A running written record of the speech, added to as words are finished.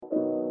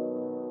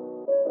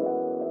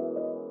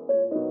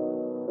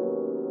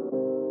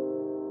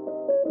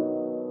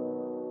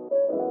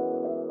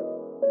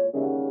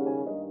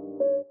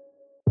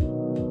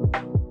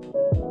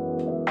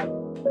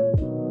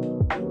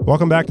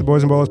Welcome back to the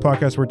Boys and Bowlers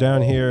podcast. We're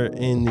down here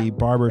in the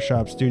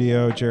barbershop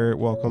studio. Jarrett,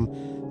 welcome.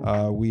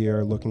 We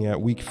are looking at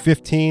week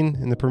 15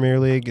 in the Premier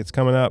League. It's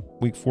coming up.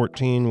 Week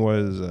 14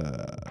 was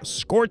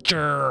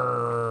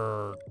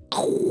Scorcher.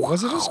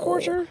 Was it a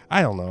scorcher?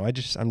 I don't know.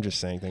 I'm just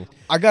saying things.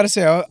 I gotta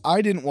say,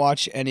 I didn't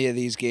watch any of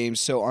these games.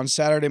 So on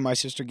Saturday, my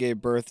sister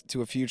gave birth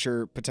to a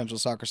future potential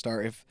soccer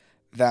star. If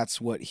that's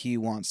what he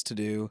wants to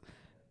do,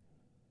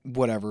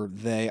 whatever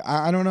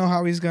I don't know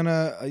how he's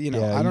gonna. I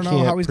don't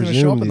know how he's gonna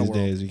show up in the world.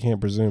 Days. You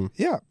can't presume.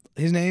 Yeah,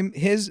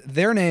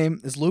 their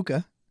name is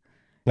Luca.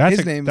 That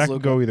name could is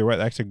Luca. go either way.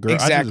 That's a girl.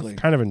 Exactly.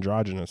 It's kind of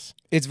androgynous.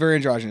 It's very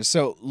androgynous.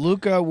 So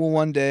Luca will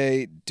one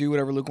day do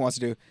whatever Luca wants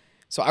to do.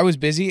 So I was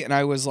busy and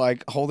I was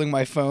like holding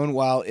my phone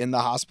while in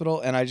the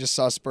hospital, and I just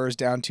saw Spurs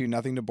down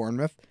 2-0 to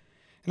Bournemouth,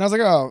 and I was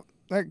like, oh,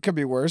 that could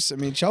be worse. I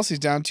mean, Chelsea's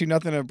down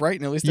 2-0 to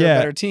Brighton. At least they're a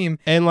better team.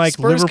 And like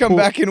Spurs come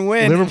back and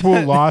win. Liverpool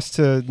lost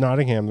to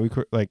Nottingham.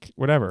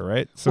 Whatever,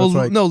 right? So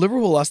no,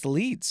 Liverpool lost to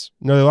Leeds.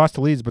 No, they lost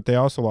to Leeds, but they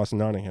also lost to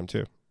Nottingham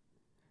too.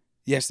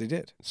 Yes, they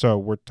did. So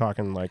we're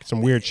talking like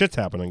some weird shit's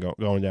happening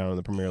going down in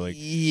the Premier League.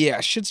 Yeah,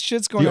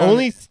 shit's going on. The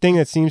only thing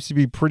that seems to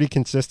be pretty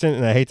consistent,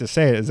 and I hate to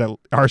say it, is that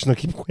Arsenal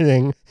keep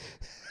winning.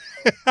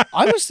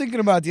 I was thinking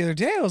about it the other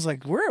day. I was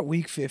like, we're at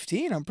week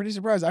 15. I'm pretty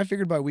surprised. I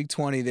figured by week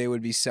 20 they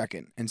would be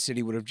second and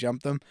City would have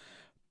jumped them.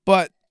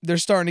 But they're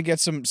starting to get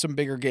some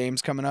bigger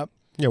games coming up.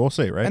 Yeah, we'll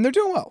see, right? And they're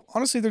doing well.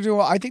 Honestly, they're doing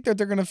well. I think that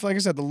they're going to, like I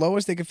said, the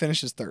lowest they could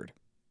finish is third.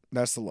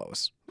 That's the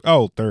lowest.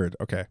 Oh, third.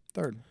 Okay.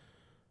 Third.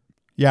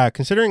 Yeah,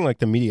 considering like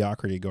the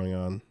mediocrity going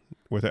on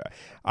with it,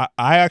 I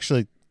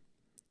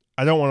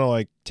don't want to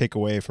like take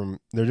away from,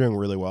 they're doing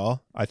really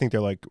well. I think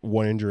they're like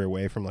one injury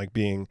away from like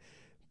being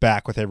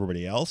back with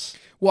everybody else.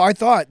 Well, I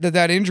thought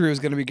that injury was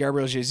going to be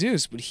Gabriel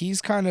Jesus, but he's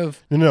kind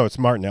of... No, it's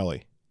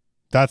Martinelli.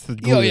 That's the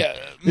glue. Oh, yeah.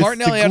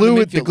 Martinelli out of the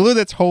midfield. The glue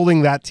that's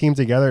holding that team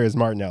together is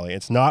Martinelli.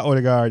 It's not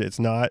Odegaard. It's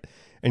not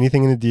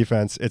anything in the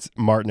defense. It's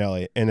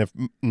Martinelli. And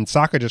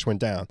Saka just went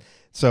down.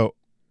 So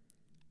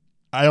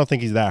I don't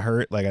think he's that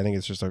hurt. Like, I think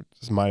it's just a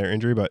minor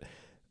injury. But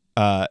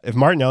if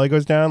Martinelli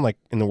goes down, like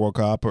in the World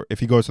Cup, or if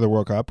he goes to the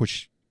World Cup,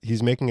 which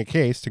he's making a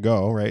case to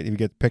go, right? If he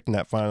gets picked in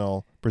that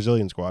final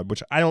Brazilian squad,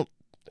 which I don't...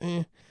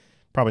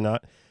 probably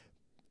not.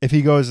 If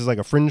he goes as like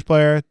a fringe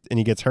player and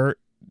he gets hurt,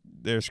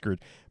 they're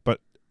screwed. But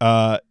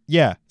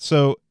yeah,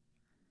 so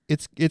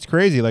it's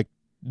crazy. Like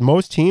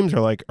most teams are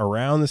like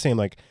around the same.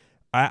 Like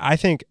I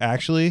think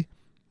actually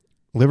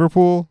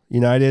Liverpool,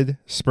 United,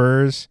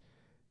 Spurs,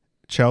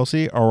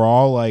 Chelsea are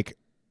all like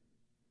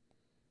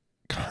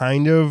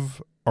kind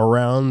of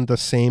around the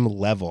same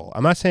level.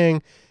 I'm not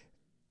saying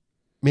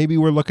maybe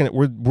we're looking at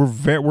we're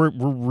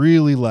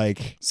really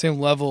like same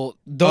level.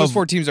 Those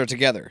four teams are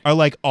together. Are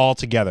like all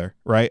together,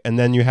 right? And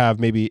then you have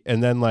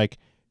like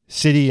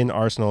City and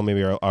Arsenal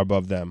maybe are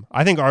above them.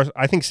 I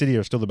think City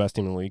are still the best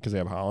team in the league because they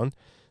have Haaland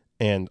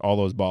and all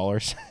those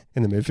ballers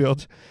in the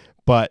midfield.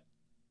 But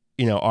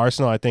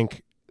Arsenal I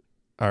think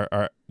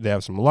are they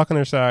have some luck on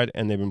their side,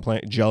 and they've been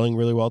gelling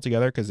really well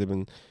together because they've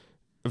been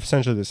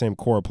essentially the same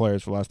core of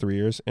players for the last 3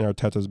 years, and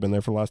Arteta's been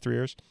there for the last 3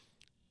 years.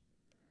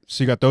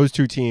 So you got those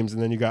two teams,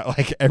 and then you got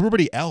like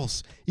everybody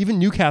else. Even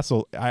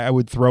Newcastle, I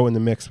would throw in the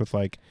mix with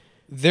like...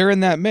 They're in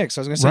that mix.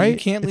 I was going to say, right? You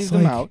can't leave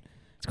them out.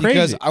 It's crazy.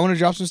 Because I want to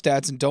drop some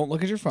stats, and don't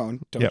look at your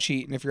phone. Don't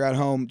cheat. And if you're at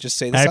home, just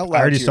say this out loud.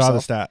 I already to yourself. saw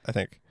the stat, I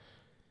think.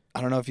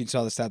 I don't know if you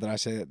saw the stat that I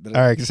say. All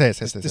right, say it.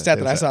 The stat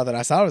that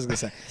I saw I was going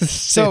to say.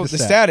 So the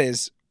stat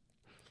is...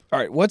 All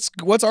right, what's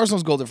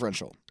Arsenal's goal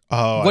differential?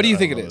 Oh, what do you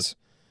think it is?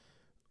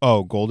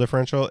 Oh, goal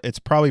differential? It's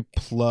probably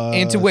plus...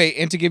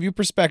 And to give you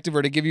perspective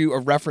or to give you a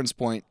reference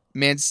point,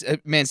 Man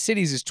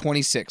City's is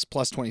 26,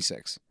 plus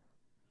 26.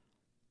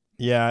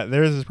 Yeah,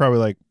 theirs is probably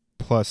like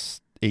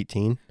plus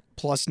 18.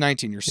 Plus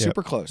 19. You're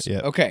super close.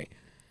 Yep. Okay.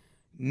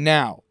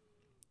 Now,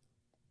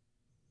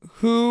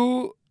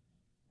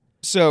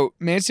 so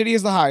Man City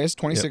is the highest,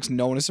 26. Yep.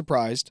 No one is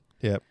surprised.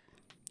 Yep.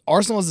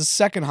 Arsenal is the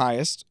second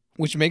highest,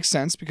 which makes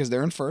sense because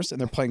they're in first and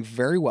they're playing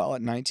very well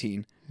at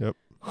 19. Yep.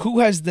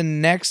 Who has the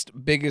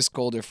next biggest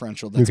goal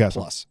differential that's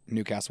Newcastle. a plus?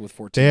 Newcastle with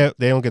 14.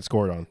 They don't get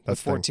scored on.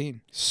 That's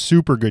 14.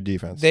 Super good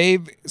defense.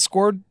 They've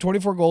scored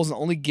 24 goals and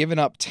only given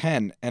up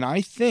 10. And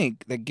I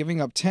think that giving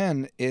up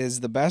 10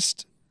 is the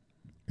best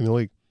in the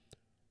league.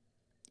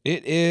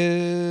 It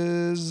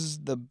is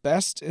the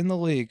best in the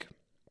league.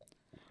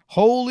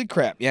 Holy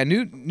crap. Yeah,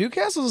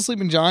 Newcastle's a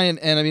sleeping giant.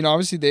 And I mean,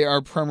 obviously they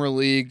are Premier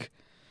League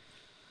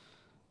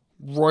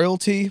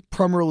royalty,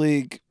 Premier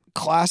League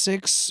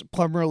classics,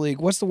 Premier League.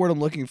 What's the word I'm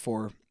looking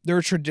for? They're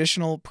a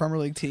traditional Premier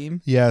League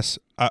team. Yes.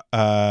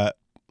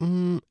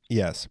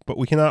 Yes, but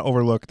we cannot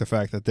overlook the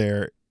fact that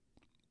they're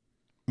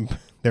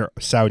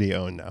Saudi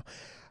owned now.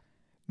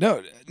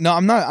 No,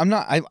 I'm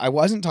not. I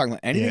wasn't talking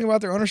about anything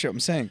about their ownership. I'm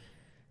saying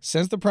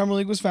since the Premier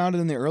League was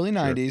founded in the early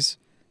 90s,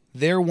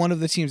 they're one of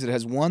the teams that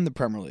has won the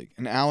Premier League.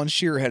 And Alan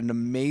Shearer had an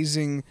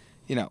amazing,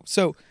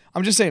 So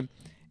I'm just saying,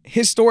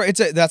 historic.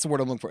 That's the word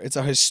I'm looking for. It's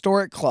a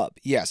historic club.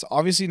 Yes,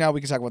 obviously now we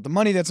can talk about the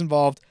money that's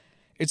involved,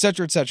 et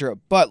cetera, et cetera.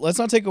 But let's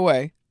not take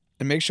away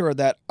and make sure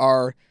that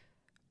our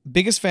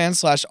biggest fan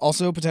 /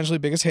 also potentially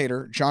biggest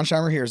hater, John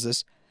Scheimer, hears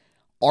this.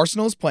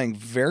 Arsenal is playing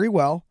very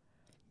well.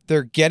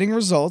 They're getting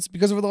results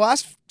because over the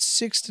last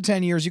 6 to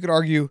 10 years, you could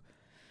argue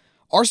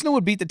Arsenal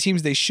would beat the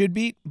teams they should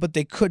beat, but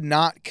they could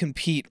not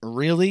compete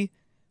really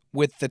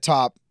with the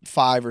top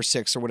 5 or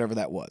 6 or whatever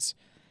that was.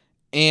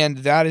 And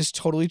that has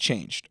totally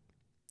changed.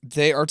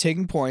 They are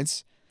taking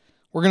points.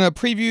 We're going to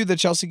preview the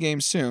Chelsea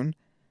game soon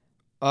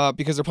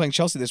because they're playing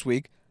Chelsea this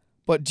week.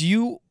 But do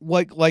you,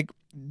 like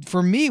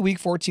for me, week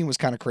 14 was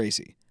kind of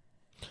crazy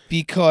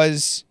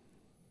because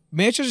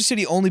Manchester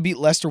City only beat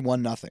Leicester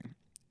 1-0.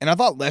 And I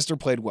thought Leicester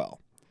played well.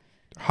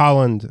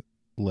 Holland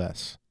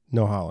less.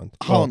 No Holland.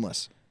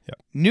 Hollandless. Yeah.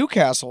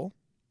 Newcastle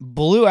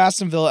blew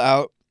Aston Villa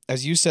out,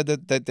 as you said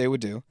that they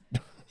would do.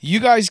 You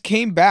guys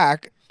came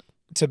back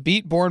to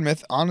beat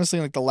Bournemouth, honestly,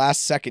 in like the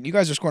last second. You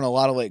guys are scoring a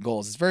lot of late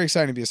goals. It's very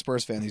exciting to be a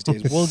Spurs fan these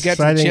days. We'll get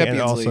to the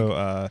Champions and League.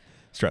 also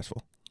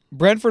stressful.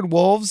 Brentford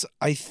Wolves.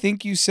 I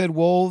think you said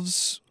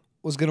Wolves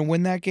was going to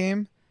win that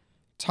game.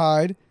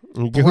 Tied.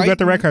 Who got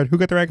the red card? Who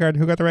got the red card?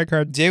 Who got the red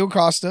card? Diego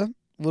Costa.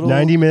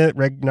 90th minute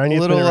red card.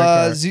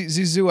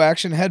 Zizou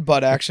action,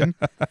 headbutt action.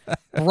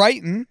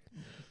 Brighton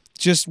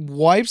just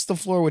wipes the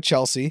floor with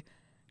Chelsea.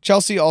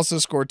 Chelsea also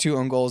scored 2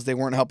 own goals. They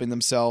weren't helping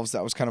themselves.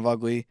 That was kind of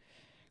ugly.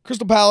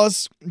 Crystal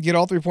Palace get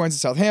all 3 points at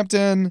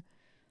Southampton.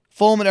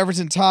 Fulham and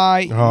Everton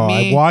tie. Oh,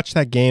 I watched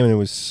that game and it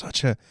was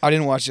such a... I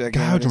didn't watch that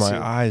game. Gouge my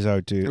eyes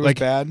out, dude. It was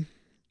bad.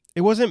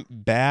 It wasn't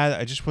bad.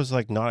 I just was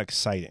like not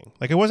exciting.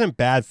 Like it wasn't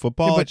bad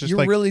football. Yeah, but just you're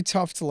like, really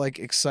tough to like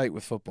excite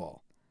with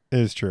football. It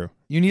is true.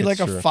 You need It's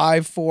like true. a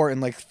 5-4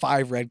 and like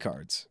 5 red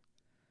cards.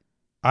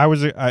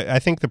 I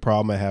think the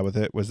problem I had with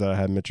it was that I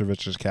had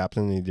Mitrovic as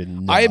captain and he did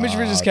nothing. I had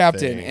Mitrovic as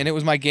captain and it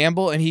was my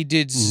gamble and he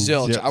did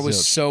zilch. I was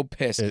zilch. so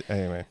pissed.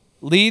 Anyway.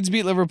 Leeds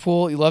beat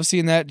Liverpool. You love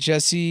seeing that.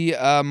 Jesse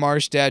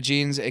Marsh, Dad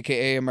Jeans,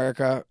 aka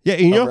America. Yeah,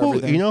 you know who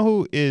everything. you know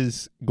who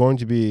is going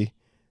to be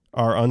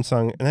our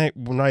unsung, and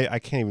I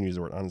can't even use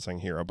the word unsung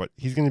hero, but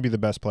he's going to be the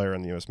best player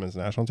on the U.S. men's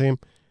national team,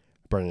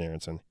 Brendan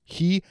Aronson.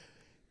 He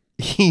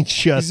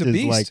just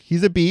is like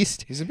he's a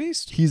beast. He's a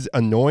beast. He's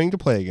annoying to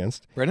play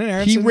against. Brendan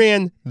Aronson. He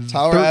ran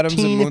Tyler Adams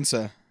and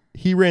Munsa.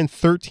 He ran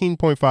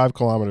 13.5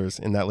 kilometers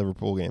in that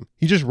Liverpool game.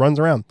 He just runs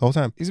around the whole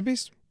time. He's a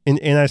beast.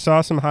 And I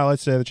saw some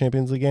highlights today of the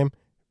Champions League game.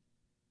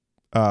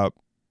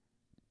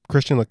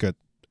 Christian looked good,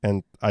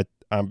 and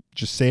I'm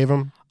just save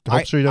him.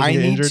 Hope so he doesn't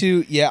get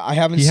injured. I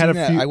haven't seen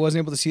that. I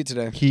wasn't able to see it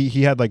today.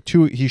 He had like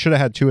 2. He should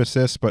have had 2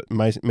 assists, but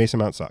Mason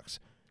Mount sucks.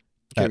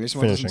 Okay,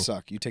 Mason Mount doesn't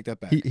suck. You take that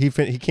back. He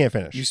can't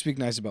finish. You speak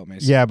nice about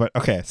Mason. Yeah, but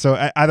okay.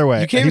 So either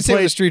way, you can't even say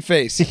with a straight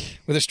face.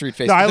 With a straight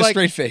face. No, with a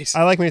straight face.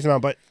 I like Mason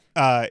Mount, but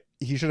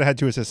he should have had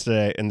 2 assists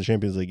today in the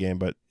Champions League game.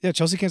 But yeah,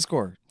 Chelsea can't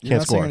score.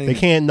 Can't score. They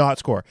can't not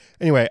score.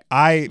 Anyway,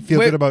 I feel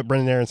good about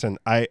Brendan Aronson.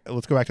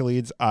 Let's go back to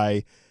Leeds.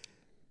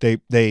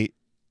 They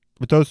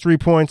with those 3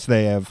 points,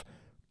 they have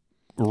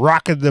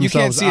rocketed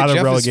themselves out of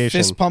Jeff relegation.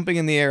 Is fist pumping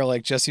in the air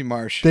like Jesse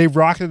Marsh. They've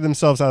rocketed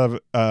themselves out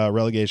of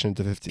relegation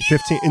into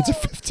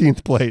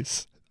 15th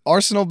place.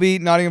 Arsenal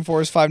beat Nottingham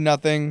Forest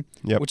 5-0,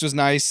 yep. Which was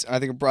nice. I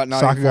think it brought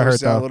Nottingham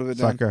Forest down a little bit.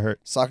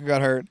 Saka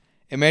got hurt.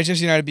 And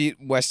Manchester United beat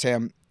West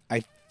Ham.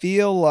 I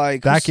feel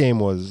like that game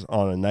was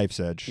on a knife's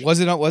edge.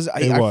 Was it? I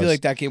feel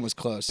like that game was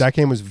close. That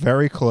game was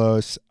very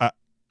close.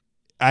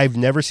 I've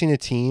never seen a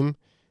team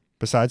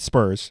besides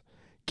Spurs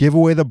give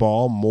away the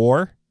ball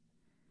more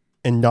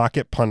and not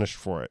get punished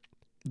for it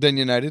than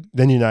United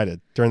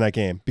during that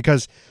game,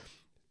 because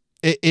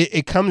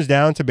it comes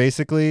down to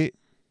basically,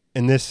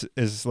 and this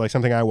is like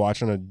something I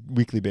watch on a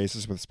weekly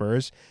basis with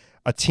Spurs,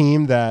 a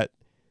team that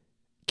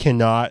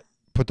cannot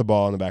put the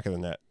ball in the back of the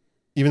net,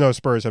 even though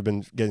Spurs have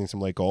been getting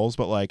some late goals,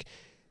 but like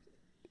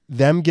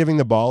them giving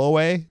the ball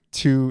away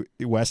to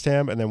West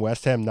Ham and then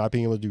West Ham not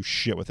being able to do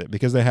shit with it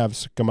because they have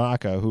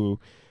Skamaka, who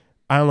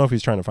I don't know if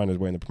he's trying to find his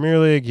way in the Premier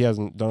League. He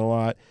hasn't done a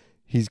lot.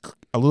 He's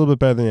a little bit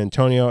better than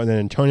Antonio, and then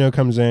Antonio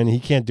comes in. He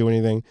can't do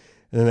anything.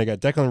 And then they got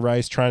Declan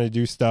Rice trying to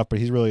do stuff, but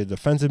he's really a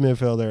defensive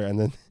midfielder. And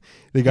then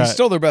they got he's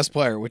still their best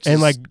player, which and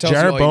is, like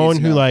Jared Bowen,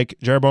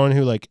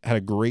 who had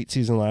a great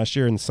season last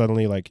year and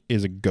suddenly like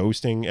is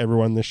ghosting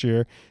everyone this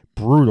year.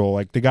 Brutal.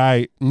 Like the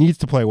guy needs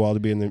to play well to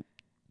be in the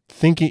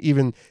thinking,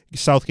 even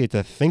Southgate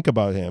to think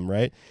about him,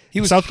 right?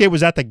 Southgate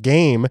was at the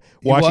game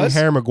watching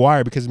Harry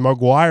Maguire because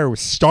Maguire was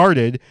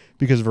started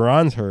because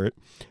Varane's hurt.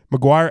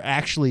 Maguire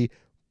actually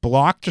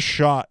blocked a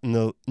shot in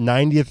the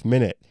 90th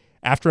minute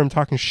after I'm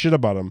talking shit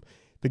about him.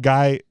 The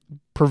guy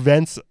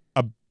prevents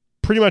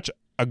pretty much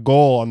a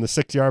goal on the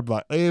 6-yard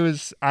block. It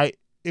was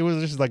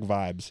just like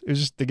vibes. It was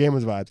just the game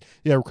was vibes.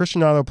 Yeah,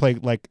 Cristiano Ronaldo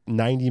played like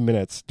 90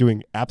 minutes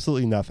doing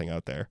absolutely nothing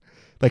out there.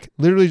 Like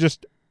literally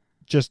just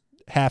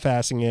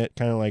half-assing it,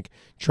 kind of like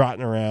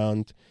trotting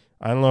around.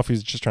 I don't know if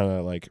he's just trying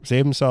to like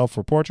save himself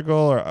for Portugal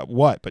or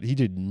what, but he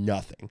did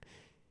nothing.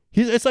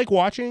 It's like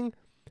watching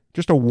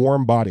just a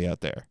warm body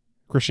out there.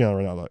 Cristiano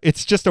Ronaldo.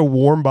 It's just a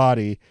warm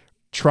body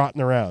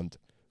trotting around.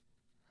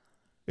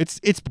 It's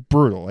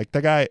brutal. Like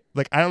the guy,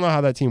 like I don't know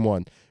how that team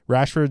won.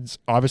 Rashford's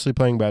obviously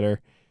playing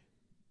better.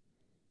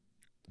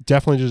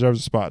 Definitely deserves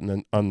a spot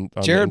on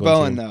Jared the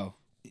Bowen team. though.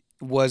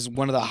 was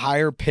one of the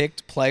higher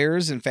picked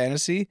players in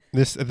fantasy.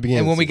 This at the beginning.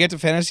 And when of we the get to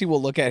fantasy,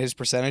 we'll look at his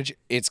percentage.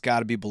 It's got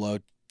to be below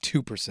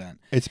 2%. season.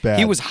 It's bad.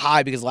 He was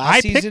high because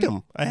last season. I picked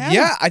him. I had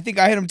Yeah, him. I think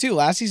I had him too.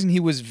 Last season, he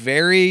was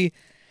very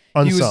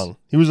Unsung.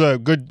 He was a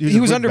good. He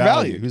was a good undervalued.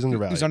 value. He was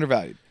undervalued. He was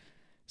undervalued.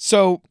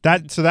 So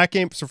that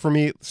game. So for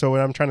me, so what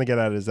I'm trying to get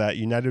at is that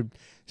United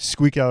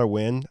squeak out a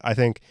win. I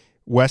think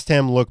West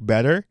Ham look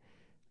better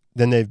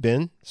than they've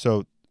been.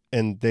 So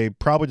and they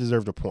probably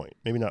deserved a point.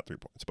 Maybe not 3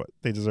 points, but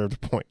they deserved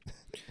a point.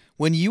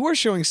 when you are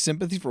showing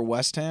sympathy for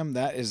West Ham,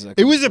 that is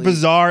It was a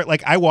bizarre.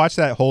 Like I watched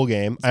that whole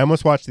game. I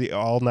almost watched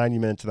all 90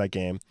 minutes of that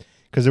game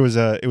because it was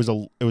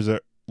a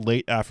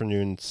late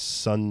afternoon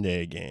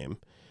Sunday game.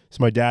 So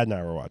my dad and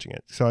I were watching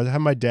it. So I had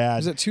my dad. It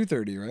was at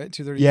 2:30, right?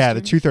 2:30. Yeah,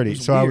 the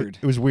 2:30. So weird.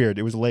 it was weird.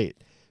 It was late.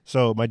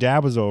 So my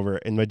dad was over,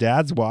 and my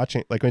dad's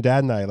watching. Like my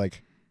dad and I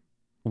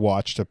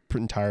watched the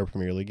entire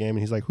Premier League game, and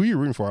he's like, "Who are you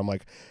rooting for?" I'm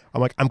like,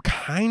 I'm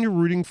kind of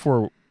rooting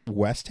for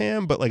West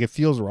Ham, but like it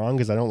feels wrong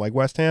because I don't like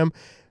West Ham,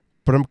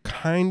 but I'm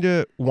kind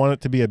of want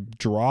it to be a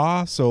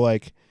draw. So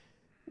like,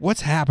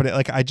 what's happening?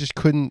 Like I just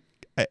couldn't.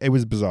 It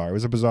was bizarre. It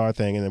was a bizarre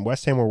thing, and then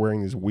West Ham were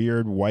wearing these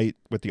weird white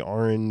with the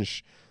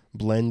orange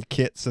blend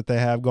kits that they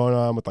have going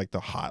on with like the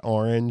hot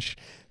orange.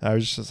 And I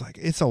was just like,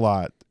 it's a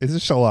lot. It's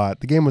just a lot.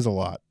 The game was a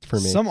lot for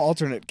me. Some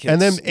alternate kits.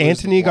 And then was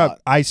Anthony a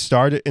lot. I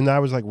started, and I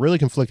was like really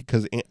conflicted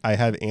because I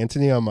had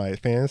Anthony on my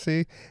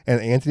fantasy,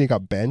 and Anthony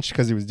got benched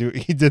because he was doing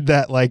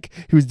that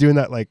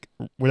like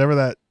whatever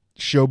that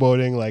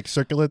showboating like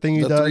circular thing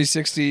he the does.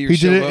 360. He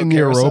did it showboat in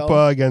carousel.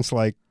 Europa against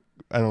like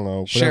I don't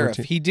know Sheriff.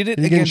 team. He did it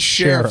He against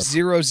Sheriff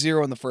Sheriff.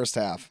 0-0 in the first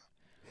half.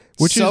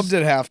 Which subbed is-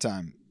 at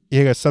halftime.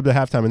 He got subbed at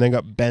halftime and then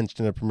got benched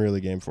in a Premier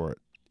League game for it,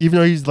 even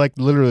though he's like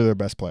literally their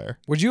best player.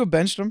 Would you have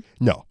benched him?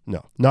 No,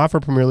 not for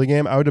a Premier League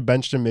game. I would have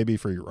benched him maybe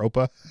for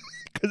Europa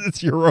because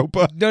it's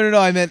Europa. No.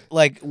 I meant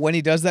like when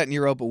he does that in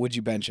Europa, would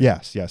you bench him?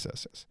 Yes.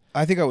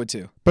 I think I would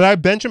too. But I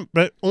bench him,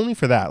 but only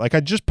for that. Like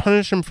I just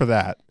punish him for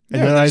that,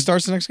 And then he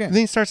starts the next game. and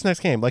then he starts the next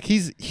game. Like he.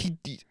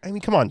 I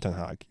mean, come on, Ten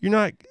Hag. You're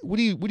not. What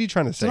are you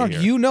trying to say Doug,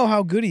 here? you know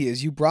how good he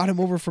is. You brought him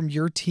over from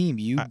your team.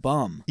 You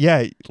bum.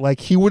 Yeah, like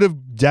he would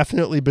have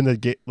definitely been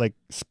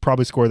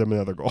probably scored them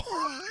another goal.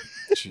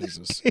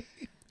 Jesus.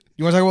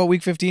 You want to talk about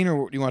week 15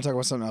 or do you want to talk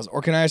about something else?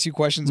 Or can I ask you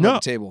questions No.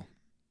 about the table?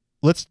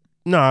 Let's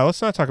not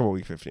talk about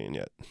week 15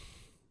 yet. Do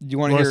you You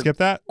want want to to hear skip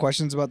that?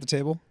 questions about the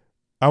table?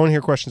 I want to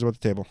hear questions about the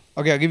table.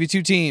 Okay, I'll give you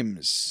two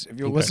teams. If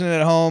you're Okay. listening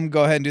at home,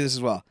 go ahead and do this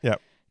as well.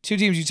 Yep. Two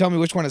teams, you tell me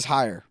which one is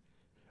higher.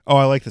 Oh,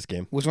 I like this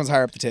game. Which one's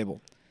higher up the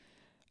table?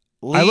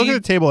 I look at the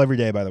table every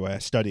day. By the way, I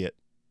study it.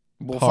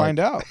 We'll hard. find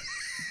out.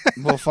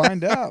 We'll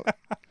find out.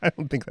 I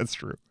don't think that's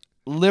true.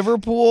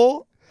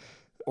 Liverpool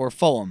or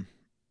Fulham?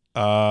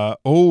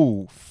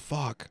 Oh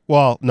fuck.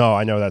 Well, no,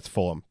 I know that's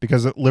Fulham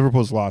because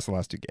Liverpool's lost the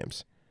last two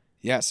games.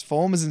 Yes,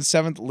 Fulham is in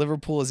 7th.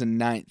 Liverpool is in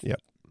 9th. Yep.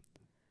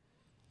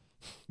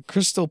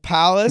 Crystal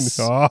Palace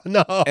Oh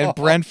no. and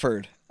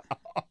Brentford.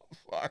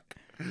 Fuck.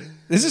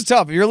 This is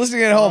tough. If you're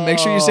listening at home, make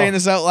sure you're saying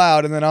this out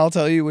loud, and then I'll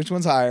tell you which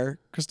one's higher.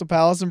 Crystal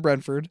Palace and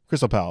Brentford.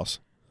 Crystal Palace.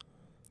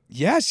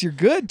 Yes, you're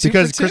good. Two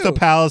Because for two. Crystal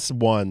Palace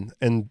won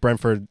and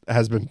Brentford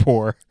has been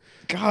poor.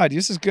 God,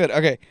 this is good.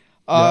 Okay.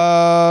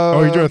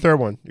 Oh, you're doing a third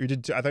one. You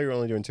did. I thought you were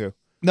only doing two.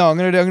 No, I'm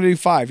gonna do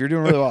 5. You're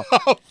doing really well.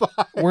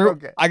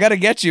 Okay. I gotta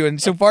get you, and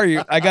so far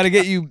I gotta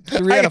get you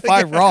 3 out of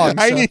 5 wrong.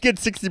 I so. need to get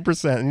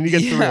 60%. I need to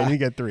get 3. Yeah. I need to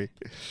get 3.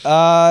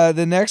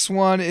 The next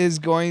one is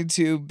going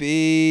to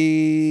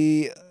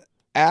be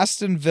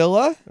Aston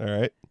Villa All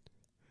right.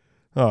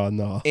 Oh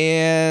no.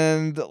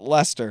 and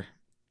Leicester.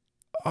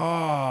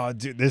 Oh,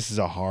 dude, this is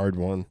a hard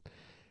one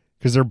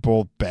because they're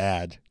both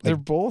bad. They're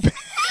both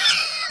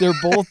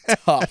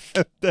tough.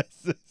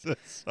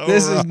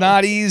 This Is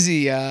not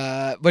easy,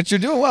 but you're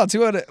doing well.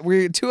 2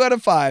 out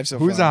of 5 so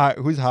who's far.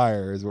 who's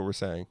higher is what we're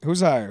saying.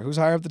 Who's higher? Who's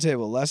higher up the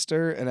table?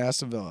 Leicester and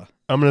Aston Villa.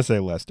 I'm gonna say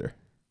Leicester.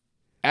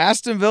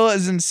 Aston Villa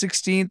is in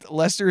 16th.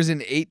 Leicester is in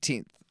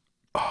 18th.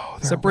 Oh,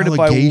 they're Separated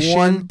relegation? by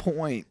 1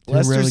 point. They're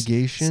Leicester's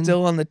relegation?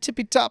 still on the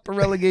tippy top of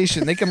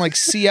relegation. They can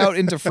see out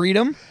into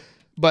freedom,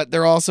 but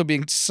they're also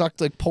being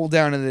sucked, pulled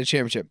down into the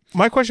championship.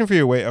 My question for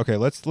you. Wait, okay.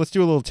 Let's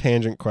do a little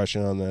tangent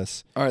question on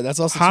this. All right, that's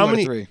also How 2 out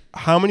many- of 3.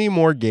 How many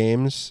more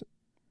games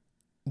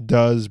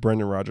does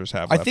Brendan Rodgers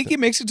have? I left? think he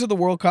makes it to the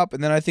World Cup,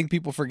 and then I think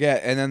people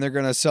forget, and then they're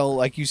going to sell,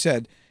 like you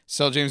said,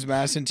 sell James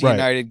Madison to Right.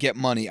 United, get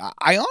money.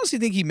 I honestly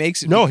think he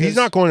makes it. No, because- he's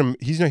not going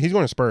to. He's going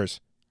to Spurs.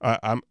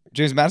 I'm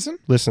James Madison?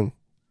 listen.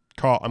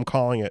 I'm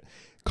calling it.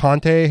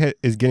 Conte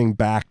is getting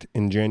backed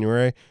in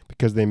January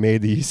because they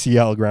made the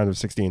CL round of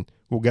 16.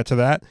 We'll get to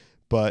that,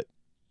 but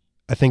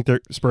I think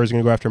Spurs are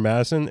going to go after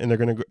Madison, and they're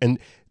going to go. And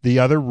the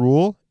other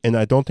rule, and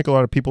I don't think a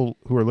lot of people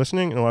who are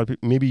listening, and a lot of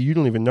people, maybe you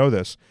don't even know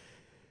this.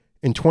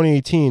 In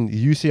 2018,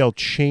 the UCL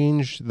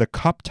changed the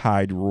cup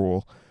tied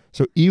rule,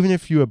 so even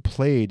if you have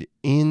played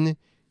in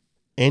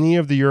any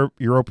of the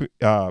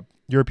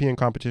European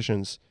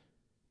competitions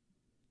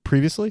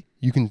previously,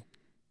 you can,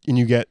 and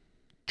you get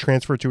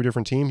transferred to a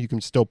different team, you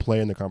can still play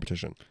in the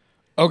competition.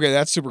 Okay,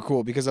 that's super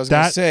cool because I was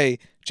going to say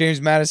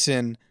James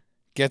Madison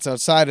gets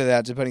outside of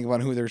that depending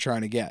upon who they're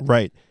trying to get.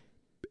 Right.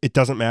 it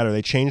doesn't matter.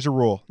 They changed the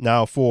rule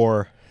now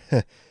for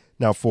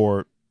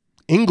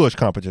English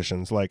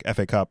competitions like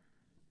FA Cup,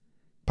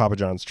 Papa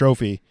John's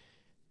Trophy.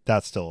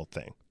 That's still a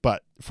thing.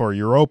 But for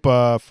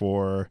Europa,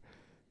 for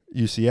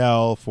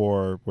UCL,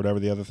 for whatever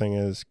the other thing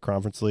is,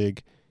 Conference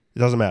League, it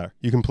doesn't matter.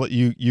 You can play.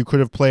 You could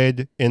have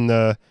played in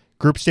the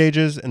group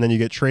stages, and then you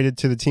get traded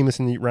to the team that's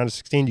in the round of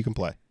 16. You can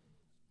play.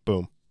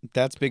 Boom.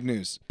 That's big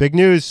news. Big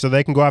news. So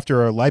they can go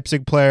after a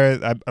Leipzig player.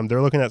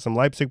 They're looking at some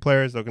Leipzig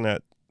players. Looking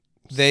at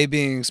they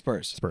being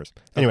Spurs.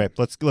 Anyway,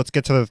 let's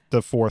get to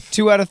the fourth.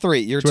 2 out of 3.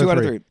 You're 2 out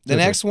of 3. The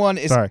next one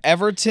is Sorry.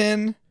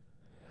 Everton.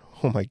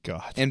 Oh my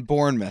God. And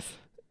Bournemouth.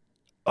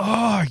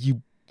 Oh,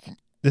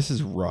 this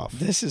is rough.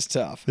 This is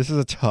tough. This is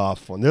a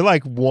tough one.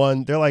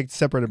 They're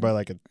separated by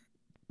like a.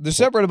 They're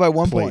separated by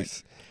 1 point.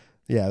 Place.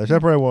 Yeah, they're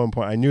separated by 1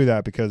 point. I knew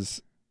that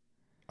because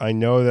I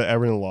know that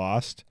Everton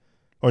lost.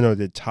 Oh no,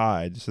 they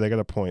tied, so they got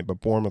a point. But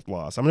Bournemouth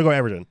lost. I'm gonna go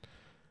Everton.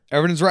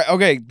 Everton's right.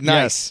 Okay,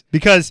 nice. Yes,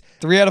 because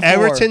 3 out of 4.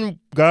 Everton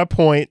got a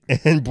point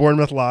and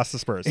Bournemouth lost to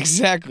Spurs.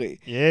 Exactly.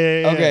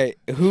 Yeah. Okay,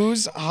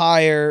 who's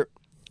higher,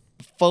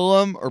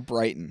 Fulham or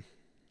Brighton?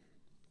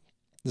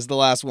 This is the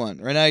last one.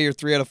 Right now, you're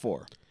 3 out of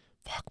 4.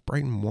 Fuck,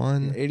 Brighton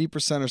won. 80%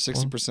 or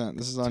 60%.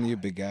 This is on you,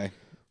 big guy.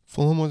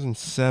 Fulham was in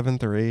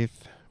 7th or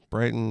 8th.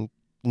 Brighton.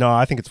 No,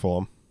 I think it's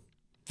Fulham.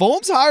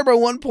 Fulham's higher by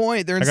 1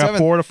 point. They're in 7th.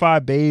 4 to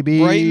 5, baby.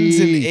 Brighton's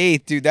in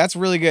 8th, dude. That's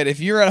really good. If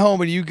you're at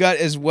home and you got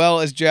as well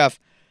as Jeff,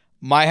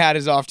 my hat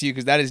is off to you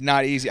because that is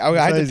not easy. I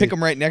had to pick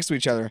them right next to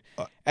each other.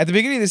 At the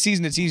beginning of the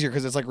season, it's easier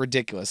because it's like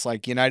ridiculous.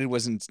 Like United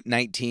was in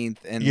 19th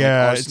and like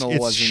Arsenal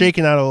it's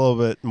shaking out a little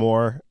bit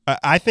more.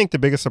 I think the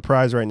biggest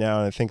surprise right now,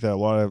 and I think that a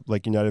lot of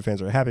like United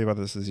fans are happy about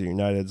this, is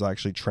United's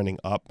actually trending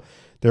up.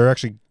 They're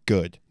actually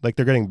good. Like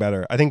they're getting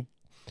better.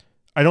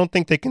 I don't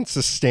think they can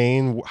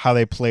sustain how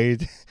they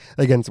played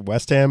against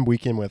West Ham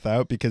week in,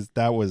 without, because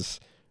that was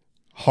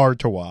hard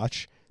to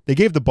watch. They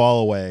gave the ball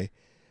away.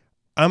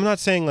 I'm not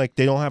saying like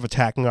they don't have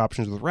attacking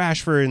options with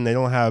Rashford and they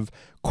don't have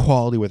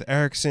quality with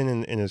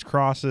Eriksen and his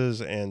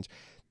crosses, and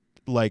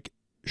like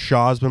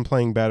Shaw's been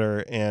playing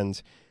better, and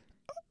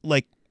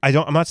like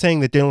I'm not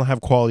saying that they don't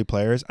have quality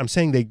players. I'm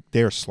saying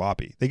they're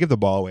sloppy. They give the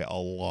ball away a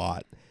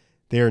lot.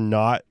 They're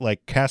not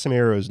like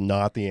Casemiro is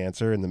not the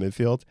answer in the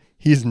midfield.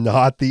 He's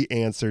not the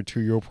answer to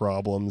your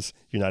problems,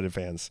 United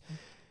fans.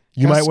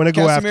 You might want to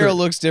go after. Casemiro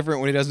looks different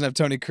when he doesn't have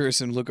Toni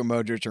Kroos and Luka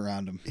Modric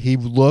around him. He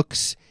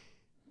looks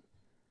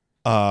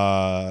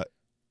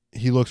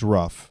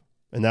rough,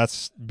 and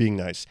that's being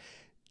nice.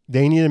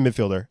 They need a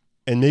midfielder,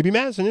 and maybe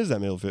Madison is that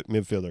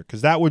midfielder,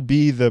 because that would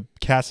be the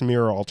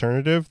Casemiro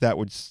alternative that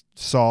would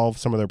solve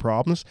some of their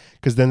problems,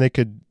 because then they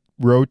could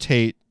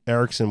rotate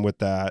Eriksen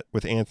with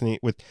Anthony.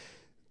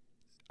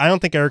 I don't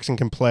think Eriksen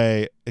can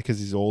play because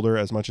he's older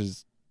as much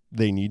as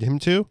they need him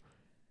to,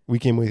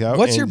 week in, week out.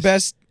 What's your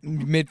best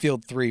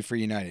midfield 3 for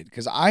United?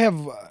 Because I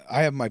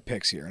have my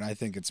picks here, and I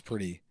think it's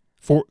pretty.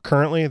 For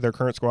currently their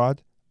current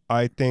squad,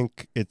 I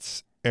think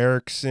it's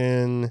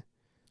Eriksen,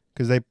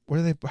 because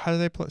how do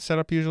they set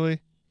up usually?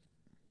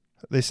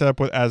 They set up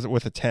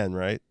with a 10,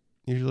 right?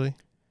 Usually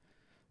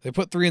they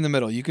put 3 in the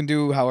middle. You can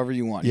do however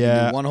you want. Yeah. You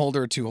can do 1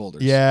 holder or 2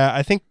 holders. Yeah,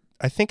 I think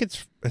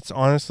it's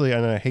honestly,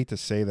 and I hate to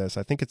say this,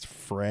 I think it's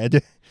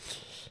Fred,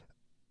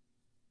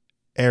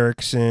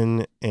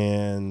 Eriksen,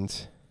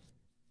 and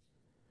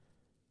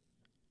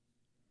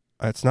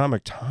it's not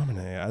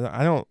McTominay.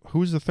 I don't.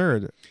 Who's the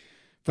third?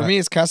 For me,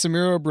 it's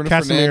Casemiro, Bruno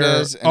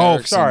Fernandes, and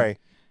Eriksen. Sorry.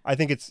 I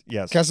think it's,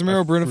 yes.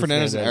 Casemiro, Bruno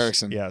Fernandes, and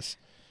Eriksen. Yes.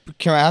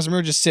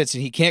 Casemiro just sits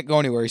and he can't go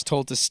anywhere. He's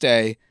told to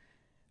stay.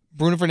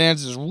 Bruno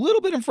Fernandes is a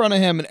little bit in front of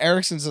him, and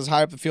Eriksen's as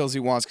high up the field as he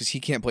wants because he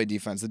can't play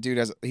defense. The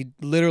dude he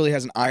literally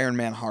has an Iron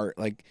Man heart.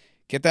 Like,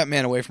 get that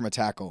man away from a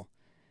tackle.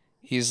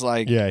 He's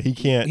like, yeah, he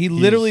can't. He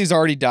literally has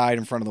already died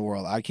in front of the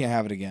world. I can't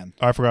have it again.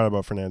 I forgot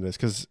about Fernandes,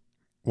 because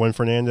when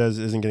Fernandes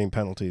isn't getting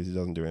penalties, he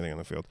doesn't do anything on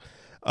the field.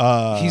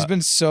 He's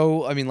been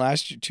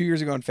 2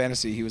 years ago in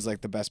fantasy, he was like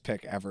the best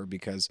pick ever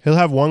because he'll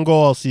have 1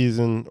 goal all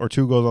season or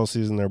 2 goals all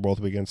season. They're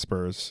both against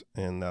Spurs,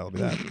 and that'll be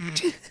that.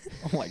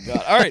 Oh my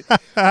God! All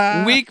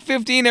right, week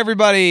 15,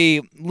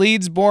 everybody.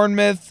 Leeds,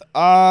 Bournemouth.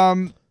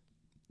 Do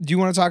you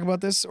want to talk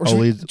about this, or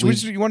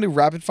you want to do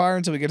rapid fire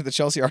until we get to the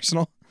Chelsea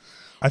Arsenal?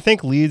 I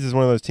think Leeds is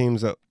one of those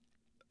teams that.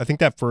 I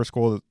think that first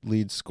goal that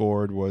Leeds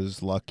scored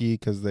was lucky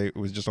because it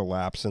was just a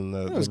lapse in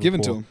the. It was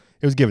given to him.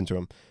 It was given to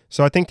him.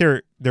 So I think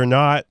they're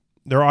not.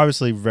 They're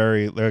obviously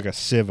they're like a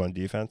sieve on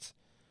defense.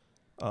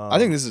 I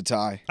think this is a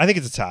tie. I think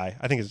it's a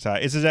tie.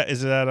 Is it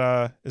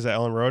at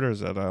Ellen Road, or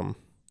is that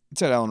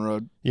It's at Ellen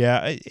Road.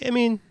 Yeah, I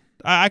mean,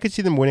 I could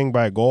see them winning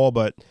by a goal,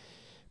 but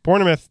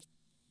Bournemouth,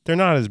 they're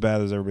not as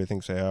bad as everybody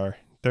thinks they are.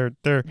 They're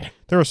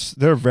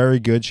a very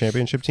good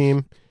championship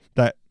team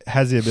that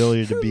has the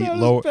ability to beat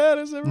low.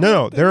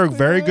 No, they're a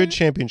very good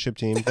championship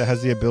team that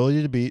has the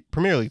ability to beat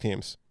Premier League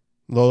teams.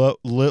 Low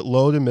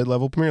to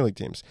mid-level Premier League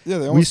teams. Yeah,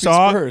 they almost beat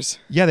Spurs.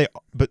 Yeah,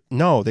 but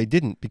no, they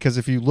didn't, because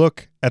if you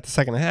look at the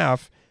second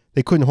half,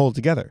 they couldn't hold it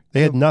together.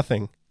 They had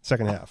nothing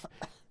second half.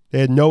 They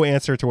had no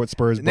answer to what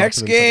Spurs brought.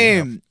 Next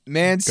game,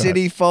 Man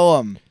City,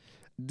 Fulham.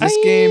 This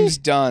game's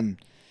done.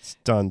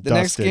 It's done. The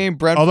next dusted. game,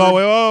 Brentford.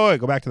 Although, wait.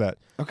 Go back to that.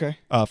 Okay.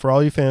 For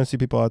all you fantasy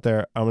people out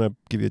there, I'm going to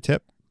give you a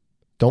tip.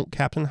 Don't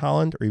captain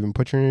Haaland or even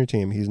put him in your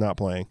team. He's not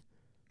playing.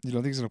 You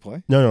don't think he's going to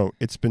play? No.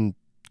 It's been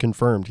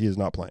confirmed he is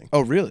not playing.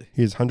 Oh, really?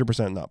 He is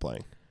 100% not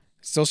playing.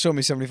 Still showed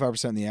me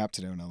 75% in the app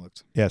today when I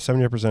looked. Yeah,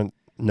 70%.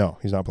 No,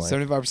 he's not playing.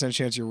 75%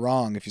 chance you're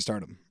wrong if you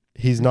start him.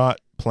 He's not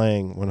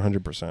playing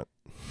 100%.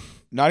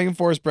 Nottingham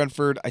Forest,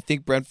 Brentford. I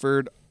think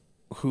Brentford,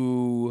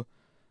 who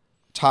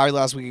tied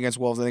last week against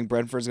Wolves, I think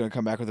Brentford's going to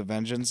come back with a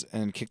vengeance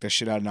and kick the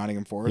shit out of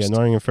Nottingham Forest. Yeah,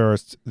 Nottingham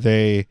Forest,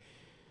 they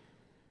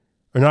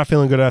are not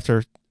feeling good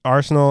after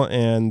Arsenal,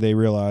 and they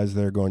realize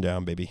they're going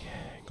down, baby.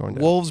 Going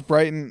down. Wolves,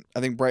 Brighton. I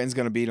think Brighton's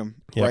going to beat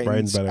them. Yeah,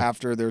 Brighton's better.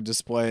 After their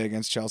display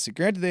against Chelsea.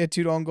 Granted, they had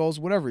 2 own goals.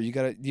 Whatever. You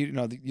got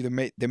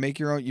to, they make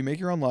your own. You make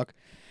your own luck.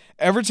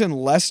 Everton,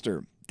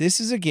 Leicester.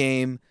 This is a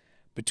game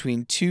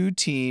between 2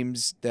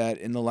 teams that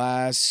in the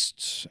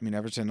last. I mean,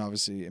 Everton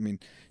obviously.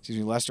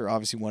 Leicester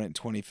obviously won it in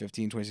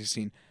 2015,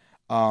 2016.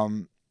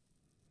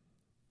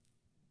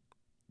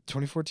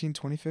 2014,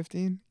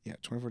 2015. Yeah,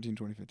 2014,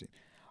 2015.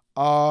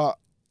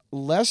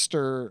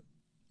 Leicester,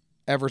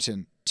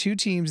 Everton. 2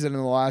 teams that in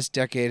the last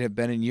decade have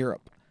been in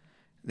Europe.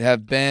 They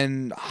have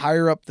been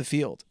higher up the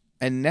field.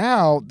 And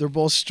now they're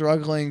both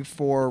struggling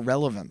for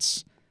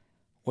relevance.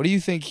 What do you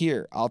think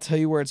here? I'll tell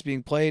you where it's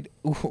being played.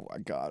 Oh, my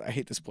God. I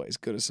hate this place.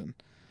 Goodison.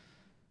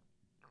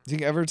 You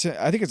think Everton?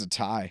 I think it's a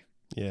tie.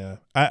 Yeah.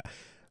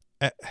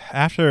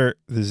 After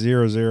the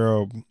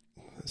 0-0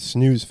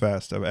 snooze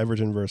fest of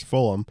Everton versus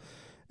Fulham,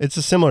 it's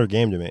a similar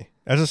game to me.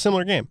 It's a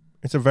similar game.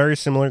 It's a very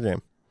similar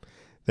game.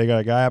 They got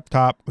a guy up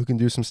top who can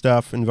do some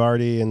stuff in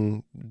Vardy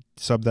and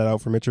sub that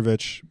out for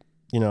Mitrovic,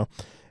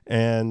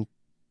 and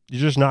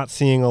you're just not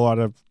seeing a lot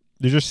of.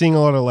 You're just seeing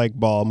a lot of like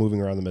ball moving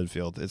around the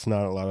midfield. It's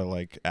not a lot of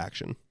like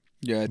action.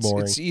 Yeah,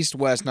 it's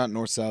east-west, not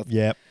north-south.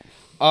 Yep.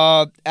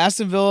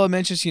 Aston Villa,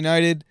 Manchester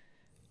United.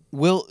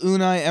 Will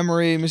Unai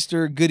Emery,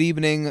 Mr. Good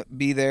Evening,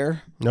 be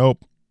there?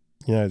 Nope.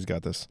 United's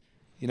got this.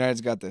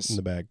 United's got this In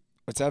the bag.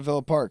 It's at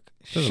Villa Park.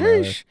 Doesn't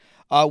Sheesh.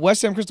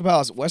 West Ham, Crystal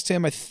Palace. West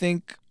Ham, I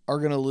think, are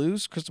going to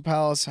lose. Crystal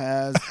Palace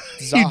has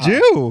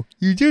Zaha.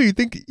 You do. You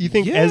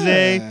think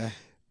Eze.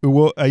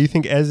 Well, you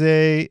think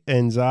Eze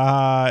and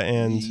Zaha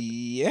and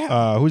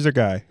who's their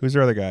guy? Who's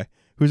their other guy?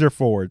 Who's their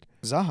forward?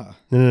 Zaha.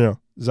 No.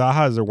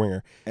 Zaha is their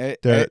winger.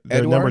 Their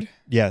Edouard?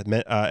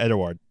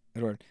 Edouard.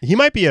 Edouard. He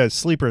might be a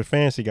sleeper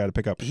fantasy guy to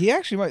pick up. He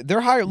actually might.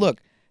 They're higher. Look,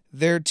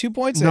 they're 2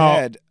 points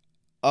ahead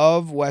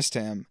of West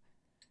Ham,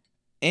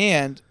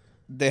 and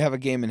they have a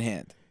game in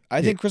hand.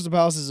 I think Crystal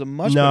Palace is a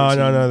much better team.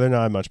 No. They're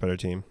not a much better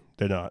team.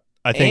 They're not.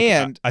 I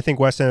think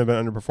West Ham have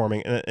been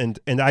underperforming,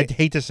 and I'd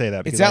hate to say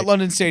that. It's at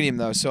London Stadium,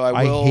 though, so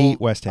I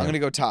hate West Ham. I'm going to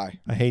go tie.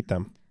 I hate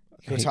them.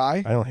 You go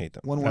tie? I don't hate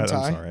them. 1-1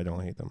 tie? I'm sorry, I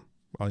don't hate them.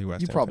 All you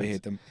West Ham probably fans.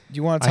 hate them. Do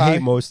you want to tie? I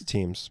hate most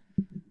teams,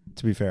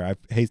 to be fair.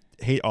 I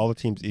hate all the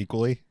teams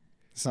equally.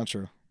 It's not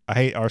true. I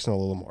hate Arsenal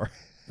a little more.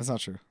 That's not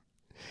true.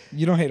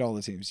 You don't hate all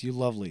the teams. You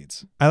love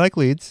Leeds. I like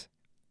Leeds.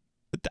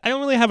 I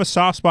don't really have a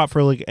soft spot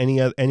for like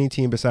any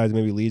team besides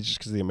maybe Leeds, just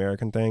because of the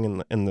American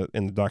thing and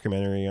the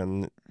documentary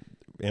on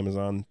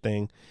Amazon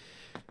thing.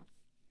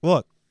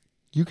 Look,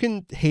 you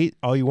can hate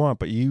all you want,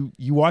 but you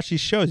watch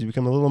these shows, you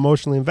become a little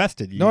emotionally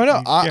invested. No, I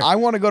know. I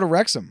want to go to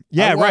Wrexham.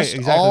 Yeah, right.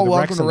 Exactly. All the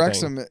Welcome to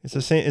Wrexham. Wrexham. It's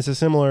the same. It's a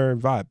similar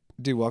vibe.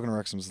 Dude, Welcome to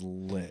Wrexham's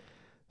lit.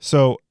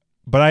 So,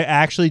 but I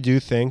actually do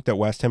think that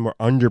West Ham are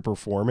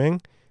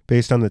underperforming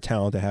based on the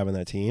talent they have in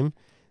that team.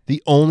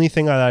 The only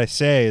thing that I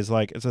say is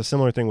like it's a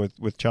similar thing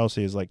with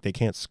Chelsea is like they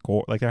can't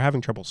score, like they're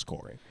having trouble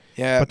scoring.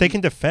 Yeah, but they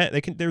can defend.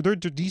 They're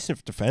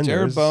decent defenders.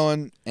 Jared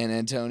Bowen and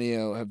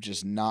Antonio have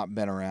just not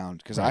been around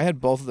because I had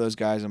both of those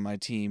guys on my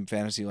team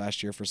fantasy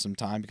last year for some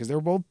time because they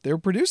were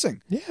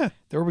producing. Yeah,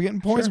 they were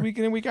getting points week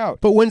in and week out.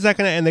 But when's that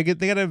gonna end? They got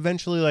to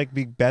eventually like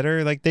be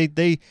better. Like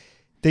they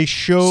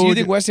showed. So you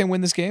think West Ham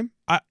win this game?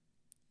 I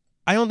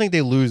don't think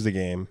they lose the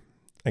game.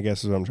 I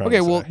guess is what I'm trying to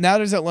say. Okay, well now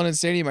there's at London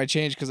Stadium. I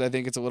changed because I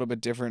think it's a little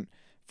bit different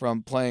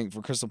from playing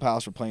for Crystal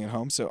Palace for playing at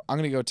home. So I'm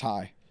gonna go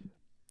tie.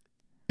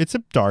 It's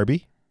a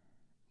derby.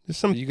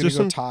 Are you gonna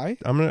go tie?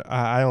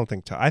 I don't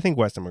think tie. I think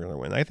West Ham are gonna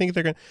win. I think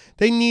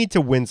they need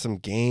to win some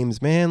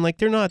games, man. Like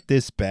they're not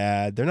this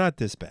bad.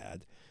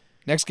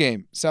 Next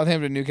game,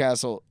 Southampton,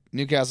 Newcastle.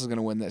 Newcastle's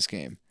gonna win this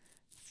game.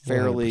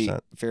 Fairly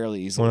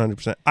easily.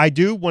 100%. I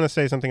do want to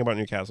say something about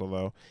Newcastle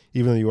though,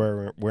 even though you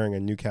are wearing a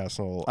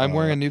Newcastle. I'm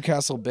wearing a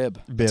Newcastle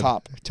bib.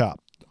 Top.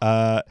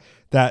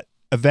 That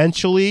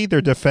eventually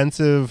their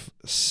defensive.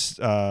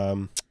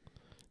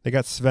 They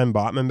got Sven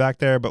Botman back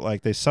there, but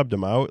like they subbed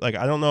him out. Like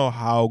I don't know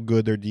how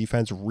good their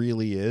defense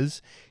really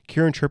is.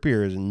 Kieran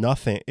Trippier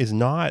is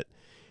not.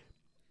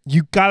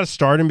 You got to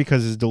start him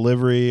because his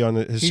delivery on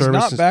his service.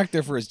 He's not back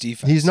there for his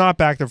defense. He's not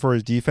back there for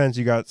his defense.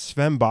 You got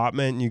Sven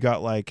Botman. You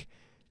got like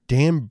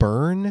Dan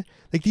Burn.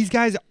 Like these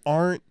guys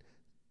aren't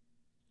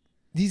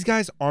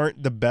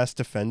the best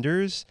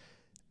defenders.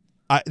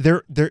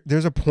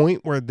 There's a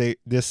point where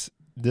this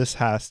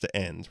has to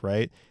end,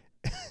 right?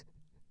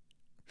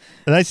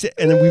 And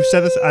then we've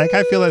said this. I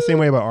kind of feel that same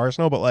way about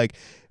Arsenal, but like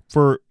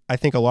I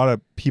think a lot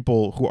of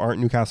people who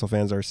aren't Newcastle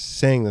fans are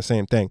saying the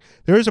same thing.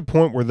 There is a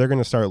point where they're going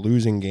to start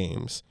losing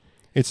games.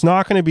 It's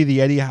not going to be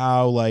the Eddie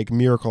Howe like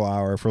miracle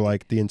hour for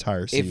like the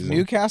entire season. If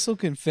Newcastle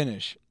can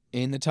finish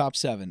in the top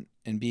 7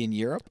 and be in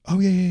Europe,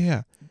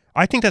 yeah.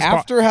 I think that's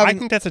I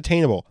think that's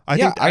attainable. I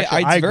it's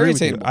agree very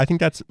with you. attainable. I think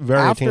that's very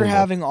attainable. After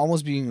having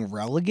almost being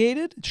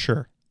relegated,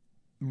 sure.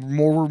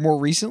 More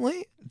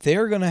recently,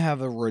 they're going to have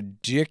a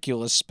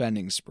ridiculous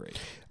spending spree.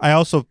 I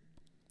also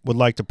would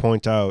like to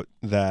point out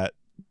that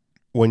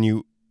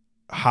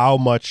how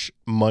much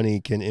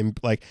money can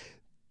like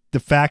the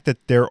fact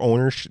that their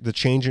ownership, the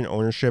change in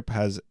ownership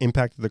has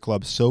impacted the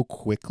club so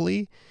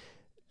quickly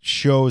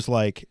shows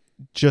like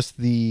just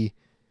the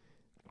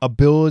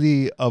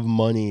ability of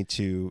money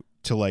to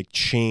like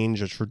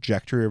change a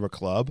trajectory of a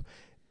club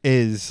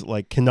is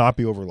like cannot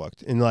be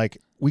overlooked. And like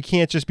we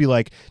can't just be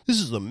like, this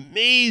is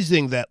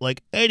amazing that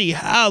like Eddie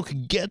Howe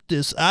could get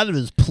this out of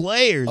his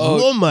players.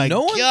 Oh my God.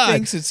 No one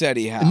thinks it's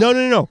Eddie Howe.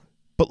 No.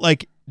 But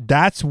like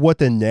that's what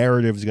the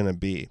narrative is going to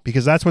be,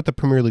 because that's what the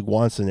Premier League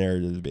wants the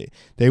narrative to be.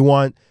 They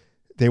want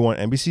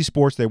NBC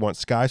Sports, they want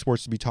Sky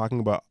Sports to be talking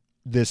about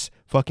this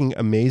fucking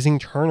amazing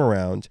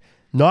turnaround,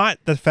 not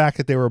the fact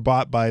that they were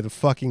bought by the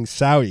fucking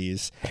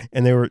Saudis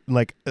and they were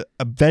like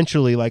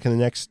eventually like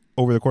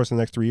over the course of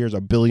the next 3 years,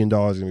 $1 billion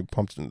is going to be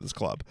pumped into this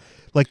club.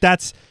 Like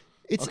it's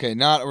okay,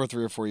 not over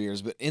 3 or 4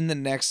 years, but in the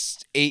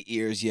next 8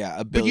 years, yeah,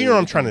 $1 billion. But you know what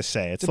I'm trying to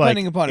say. It's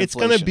depending like upon it's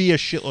inflation. going to be a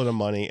shitload of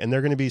money, and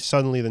they're going to be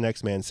suddenly the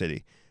next Man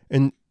City,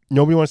 and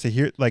nobody wants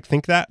to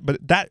think that,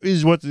 but that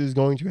is what is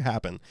going to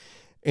happen.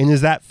 And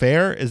is that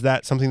fair? Is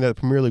that something that the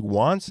Premier League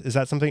wants? Is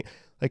that something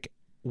like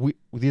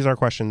these are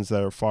questions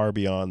that are far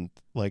beyond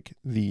like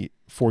the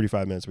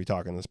 45 minutes we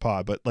talk in this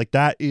pod, but like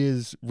that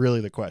is really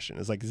the question.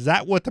 Is like, is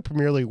that what the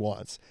Premier League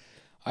wants?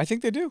 I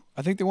think they do.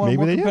 I think they want a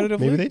more competitive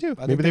league. Maybe they do.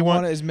 Maybe they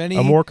want as many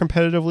a more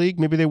competitive league.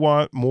 Maybe they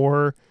want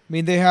more. I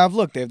mean, they have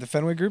the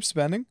Fenway Group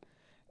spending,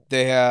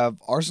 they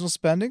have Arsenal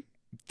spending,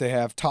 they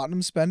have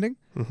Tottenham spending,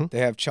 they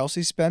have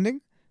Chelsea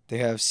spending, they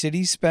have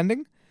City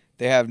spending,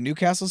 they have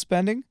Newcastle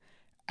spending,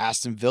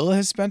 Aston Villa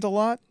has spent a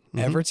lot,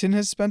 Everton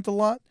has spent a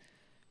lot.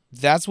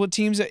 That's what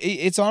teams.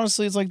 It's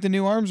honestly, it's like the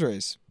new arms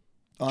race.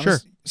 Sure.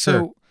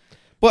 So,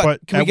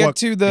 but can we get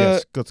to the?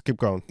 Yes, let's keep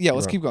going. Yeah,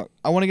 let's keep going.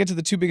 I want to get to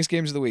the 2 biggest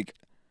games of the week.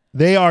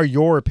 They are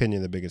your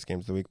opinion the biggest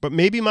games of the week, but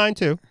maybe mine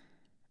too.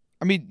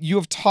 I mean, you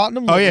have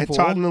Tottenham, Liverpool.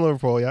 Tottenham and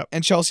Liverpool, yep.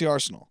 And Chelsea,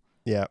 Arsenal.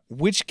 Yeah.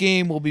 Which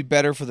game will be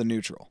better for the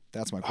neutral?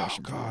 That's my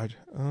question. Oh God.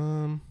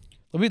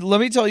 Let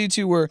me tell you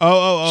two where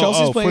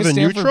Chelsea's playing for the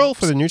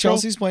Stamford, neutral.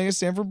 Chelsea's playing at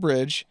Stamford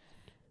Bridge,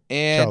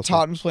 and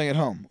Tottenham's playing at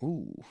home.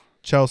 Ooh.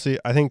 Chelsea.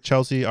 I think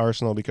Chelsea,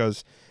 Arsenal,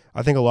 because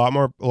I think a lot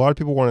of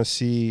people want to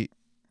see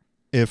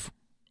if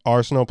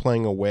Arsenal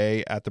playing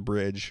away at the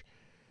Bridge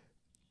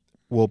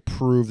will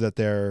prove that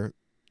they're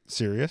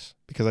serious,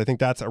 because I think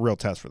that's a real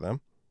test for them.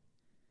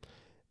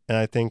 And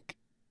I think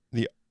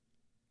the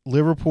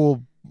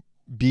Liverpool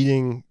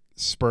beating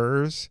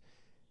Spurs,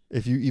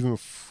 if you even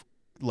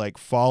like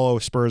follow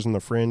Spurs on the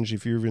fringe,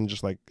 if you're even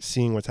just like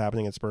seeing what's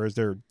happening at Spurs,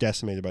 they're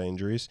decimated by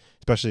injuries,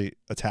 especially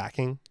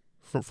attacking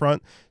from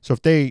front. So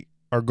if they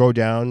go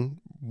down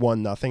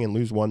 1-0 and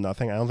lose 1-0,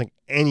 I don't think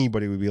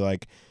anybody would be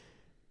like,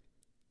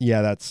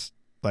 yeah, that's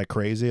like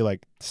crazy.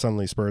 Like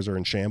suddenly Spurs are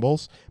in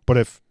shambles.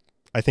 But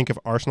I think if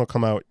Arsenal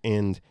come out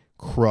and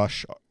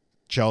crush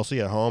Chelsea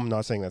at home,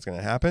 not saying that's going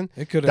to happen.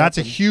 It could. That's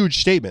a huge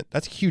statement.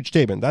 That's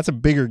a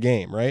bigger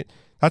game, right?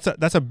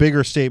 That's a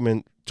bigger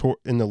statement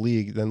in the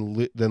league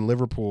than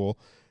Liverpool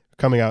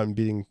coming out and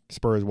beating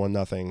Spurs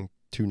 1-0,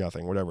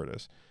 2-0, whatever it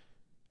is,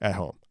 at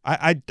home.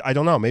 I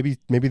don't know. Maybe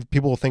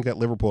people will think that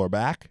Liverpool are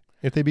back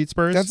if they beat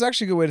Spurs. That's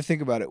actually a good way to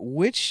think about it.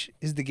 Which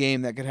is the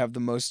game that could have the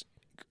most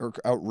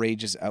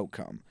outrageous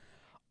outcome?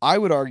 I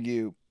would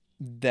argue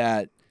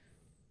that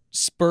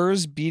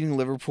Spurs beating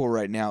Liverpool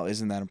right now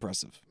isn't that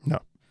impressive. No.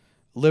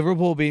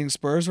 Liverpool beating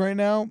Spurs right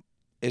now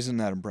isn't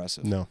that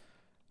impressive. No.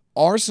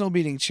 Arsenal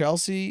beating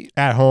Chelsea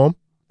at home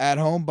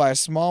by a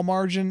small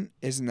margin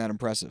isn't that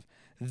impressive.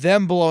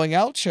 Them blowing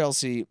out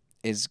Chelsea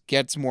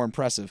gets more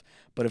impressive.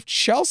 But if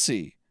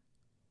Chelsea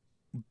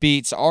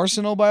beats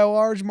Arsenal by a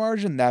large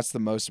margin, that's the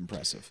most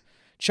impressive.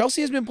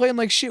 Chelsea has been playing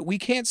like shit. We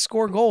can't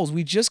score goals.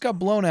 We just got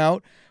blown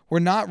out. We're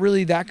not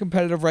really that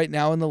competitive right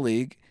now in the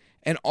league.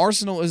 And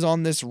Arsenal is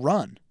on this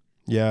run.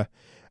 Yeah.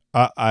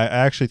 I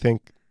actually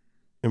think,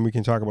 and we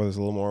can talk about this a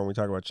little more when we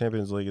talk about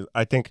Champions League,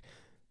 I think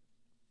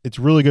it's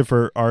really good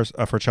for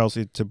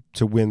Chelsea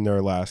to win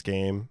their last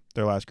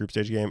group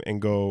stage game,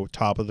 and go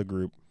top of the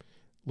group.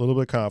 A little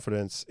bit of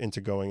confidence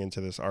into going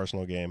into this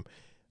Arsenal game.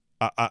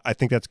 I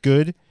think that's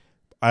good.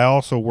 I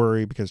also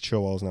worry because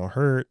Chilwell is now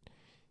hurt.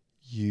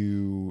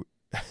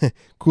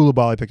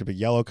 Koulibaly picked up a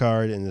yellow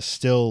card and it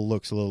still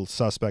looks a little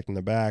suspect in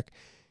the back.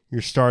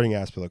 You're starting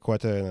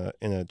Azpilicueta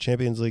in a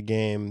Champions League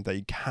game that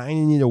you kind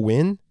of need to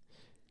win.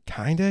 You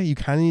kind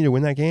of need to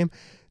win that game.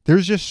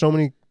 There's just so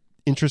many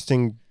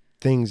interesting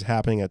things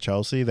happening at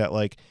Chelsea that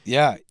like...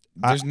 Yeah,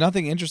 there's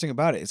nothing interesting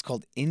about it. It's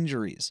called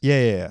injuries.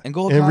 Yeah. And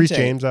Reece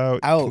James out.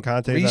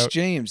 Reece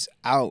James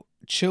out.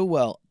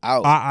 Chilwell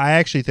out. I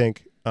actually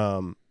think,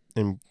 and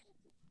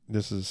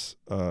this is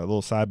a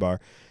little sidebar.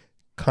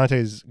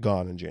 Conte's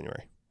gone in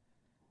January.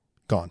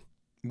 Gone.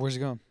 Where's he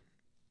going?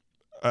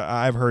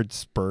 I've heard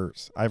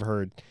Spurs. I've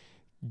heard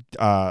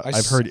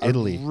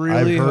Italy. I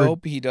really I've heard,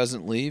 hope he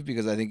doesn't leave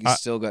because I think he's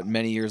still got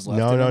many years left.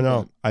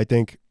 No. I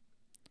think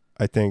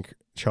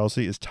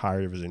Chelsea is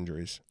tired of his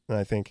injuries, and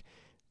I think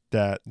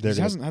that He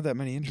hasn't had that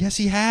many injuries. Yes,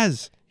 he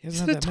has. He's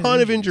hasn't had a had that ton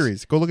many of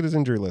injuries. Go look at his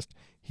injury list.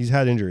 He's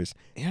had injuries,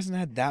 He hasn't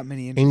had that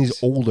many injuries. and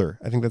he's older.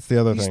 I think that's the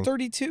other He's thing.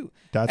 32.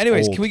 That's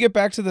Anyways, old. can we get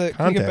back to the? Can we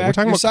Conte. get back? We're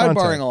talking You're about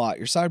sidebarring Conte. a lot.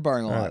 You're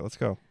sidebarring a All lot. right, let's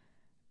go.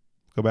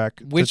 Go back.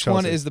 to Which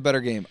one Chelsea. is the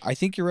better game? I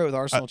think you're right with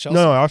Arsenal Chelsea.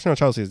 No, Arsenal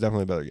Chelsea is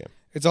definitely a better game.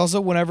 It's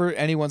also whenever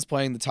anyone's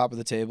playing the top of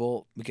the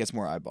table, it gets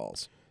more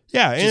eyeballs.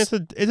 Yeah, and Just-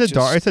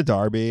 it's a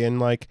derby, and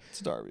like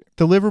It's a derby.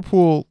 the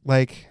Liverpool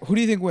Who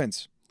do you think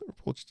wins?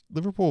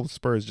 Liverpool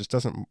Spurs just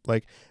doesn't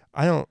like.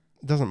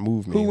 Doesn't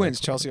move me. Who like, wins?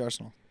 Chelsea,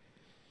 Arsenal.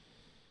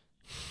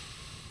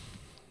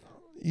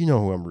 You know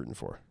who I'm rooting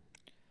for.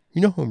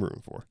 You know who I'm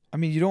rooting for. I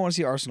mean, you don't want to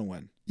see Arsenal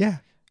win. Yeah.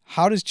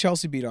 How does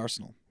Chelsea beat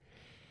Arsenal?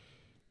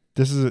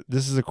 This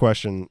is a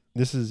question.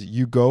 This is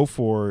you go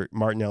for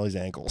Martinelli's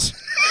ankles.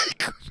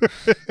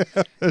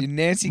 You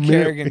Nancy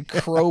Kerrigan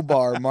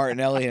crowbar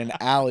Martinelli in an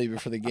alley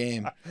before the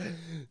game.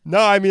 No,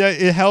 I mean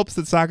it helps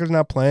that Saka's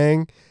not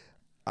playing.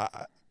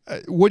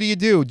 What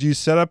do? Do you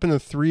set up in a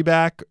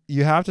 3-back?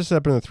 You have to set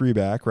up in a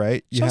 3-back,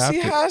 right? You Chelsea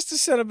have to, has to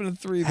set up in a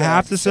 3-back.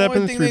 have to It's set the up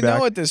in only a thing they 3-back.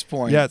 know at this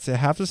point. Yes, they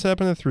have to set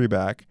up in a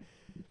 3-back.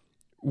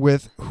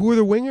 With who are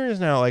the wingers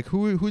now? Like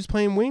who's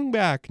playing wing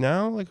back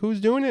now? Like who's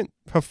doing it?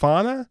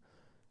 Fafana?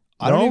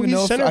 I don't even he's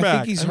know. center I back.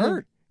 think he's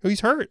hurt. Oh,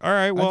 he's hurt. All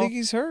right. Well, I think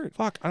he's hurt.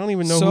 fuck. I don't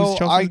even know So who's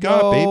Chelsea's I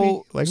got, baby.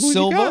 go Like who's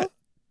Silva, he got?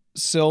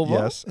 Silva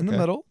Yes, in the okay.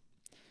 middle,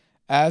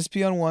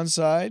 Aspi on one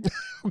side.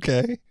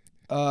 Okay.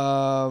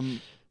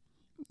 Um,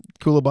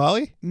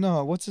 Koulibaly?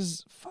 no, what's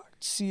his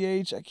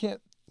CH? I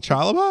can't.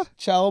 Chalaba?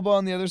 Chalaba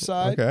on the other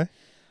side. Okay.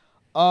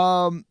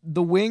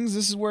 The wings.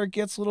 This is where it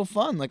gets a little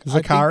fun. Like I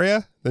think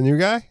Zakaria, the new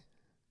guy?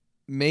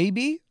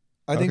 maybe.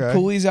 I think Okay.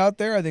 Puli's out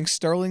there. I think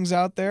Sterling's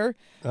out there.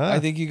 Ah, I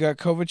think you got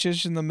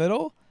Kovacic in the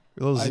middle.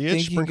 a little I Ziyech, think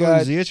you sprinkling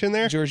got Ziyech in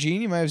there?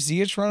 Jorginho, you might have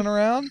Ziyech running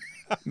around.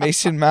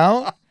 Mason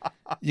Mount.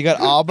 You got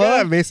Abba. Gotta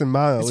have Mason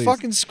Mount at It's least.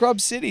 fucking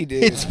scrub city,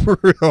 dude. It's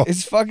brutal.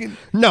 It's fucking.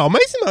 No,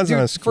 Mason Mount's Dude,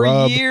 not a for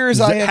scrub. years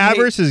I have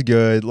Havertz is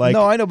good. Like,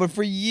 no, I know, but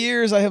for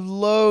years I have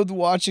loathed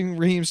watching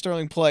Raheem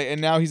Sterling play, and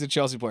now he's a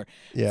Chelsea player.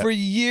 yeah, For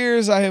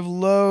years I have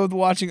loathed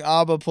watching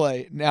Abba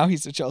play. Now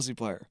he's a Chelsea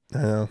player. I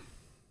know.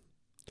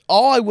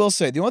 All I will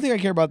say, the only thing I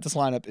care about this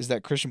lineup is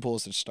that Christian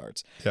Pulisic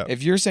starts. Yep.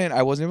 If you're saying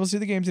I wasn't able to see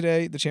the game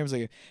today, the Champions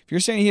League, if you're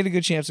saying he had a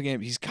good Champions League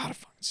game, he's got to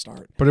fucking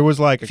start. But it was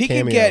like If a he can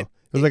cameo. get- It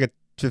was like a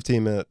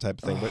 15-minute type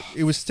of thing. But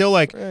it was still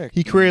like Frick,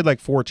 he created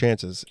like 4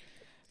 chances.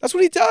 That's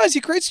what he does.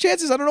 He creates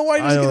chances. I don't know why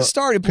he I doesn't get know, a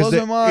start. It 'Cause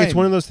blows my mind. It's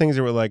one of those things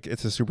that were like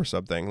it's a super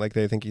sub thing. Like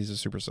they think he's a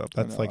super sub.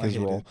 That's know, like I his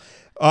hate role.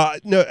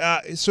 No,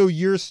 so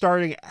you're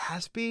starting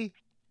Aspie?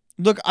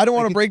 Look, I don't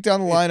want to Like, break down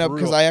the it's lineup because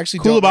brutal. I actually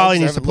don't know 'cause Koulibaly I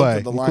needs to haven't looked play.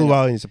 at the lineup.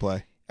 Koulibaly needs to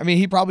play. I mean,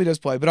 he probably does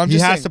play, but I'm He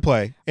just has saying, to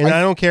play, and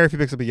I don't care if he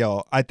picks up a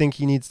yellow. I think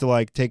he needs to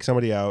like take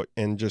somebody out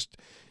and just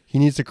he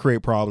needs to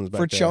create problems back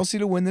for there. Chelsea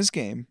to win this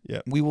game,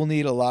 Yeah. we will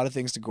need a lot of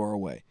things to go our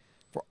way.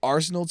 For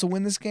Arsenal to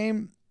win this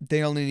game,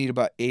 they only need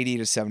about 80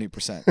 to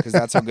 70% because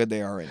that's how good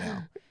they are right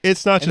now.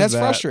 It's not And just that's that.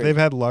 frustrating. They've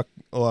had luck,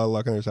 a lot of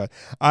luck on their side.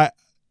 I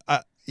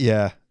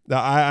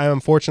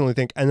unfortunately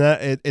think, and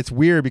that it's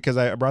weird because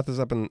I brought this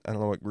up in I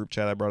don't know what group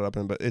chat I brought it up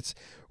in, but it's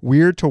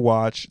weird to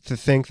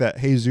think that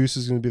Jesus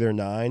is going to be their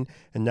 9,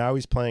 and now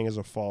he's playing as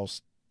a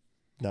false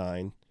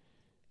 9,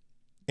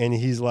 and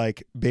he's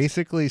like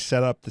basically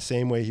set up the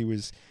same way he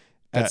was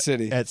At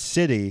City. At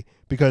City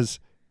because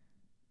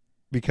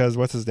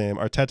what's his name?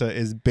 Arteta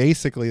is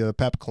basically a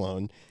Pep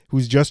clone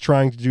who's just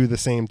trying to do the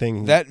same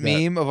thing. That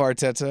meme of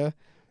Arteta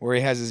where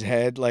he has his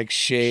head like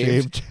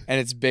shaved. Shaved. And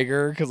it's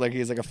bigger because like he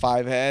has like a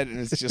 5 head and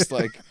it's just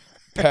like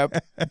Pep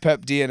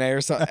DNA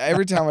or something.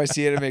 Every time I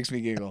see it, it makes me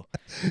giggle.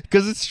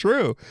 Because it's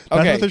true.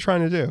 That's Okay. what they're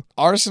trying to do.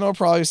 Arsenal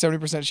probably a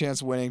 70%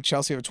 chance of winning.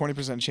 Chelsea have a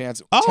 20%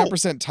 chance. Oh.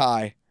 10%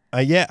 tie.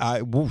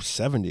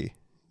 70.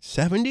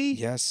 70?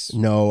 Yes.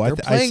 No, They're I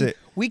playing. say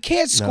We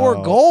can't score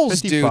no.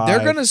 goals, dude. 55,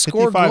 They're gonna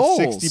score 55, goals.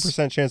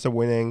 60% chance of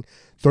winning,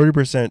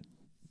 30%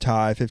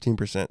 tie,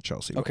 15%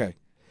 Chelsea. Okay.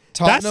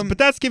 Tottenham. But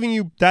that's giving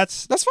you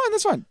that's That's fine.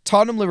 That's fine.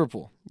 Tottenham,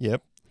 Liverpool.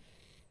 yep.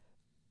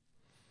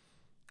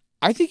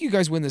 I think you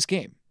guys win this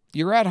game.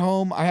 You're at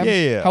home. I have.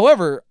 Yeah.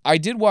 However, I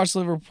did watch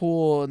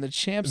Liverpool in the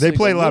Champions They League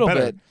play a lot little better.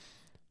 bit.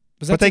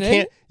 Was that But they today?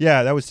 can't.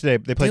 Yeah, that was today.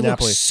 They They played look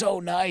Napoli. so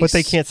nice. But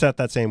they can't set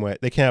that same way.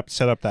 They can't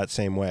set up that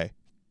same way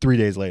 3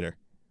 days later.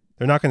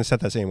 They're not going to set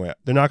that same way.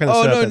 They're not going to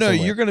Oh set no, up that no! same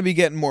way. You're going to be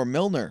getting more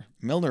Milner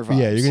vibes.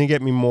 Yeah, you're going to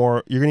get me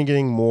more. You're going to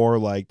getting more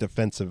like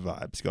defensive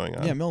vibes going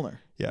on. Yeah,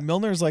 Milner. Yeah.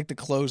 Milner's like the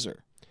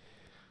closer.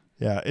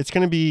 Yeah, it's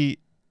going to be.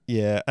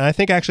 Yeah, and I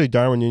think actually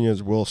Darwin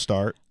Nunez will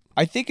start.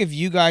 I think if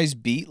you guys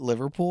beat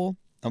Liverpool,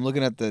 I'm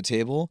looking at the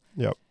table.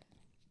 Yep.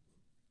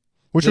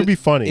 Which would be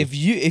funny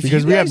you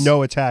because we have guys-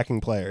 no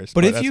attacking players.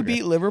 But if that's you okay.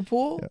 beat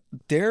Liverpool,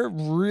 they're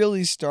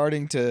really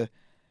starting to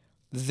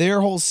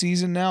their whole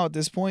season now at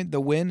this point,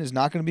 the win is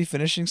not going to be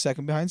finishing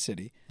second behind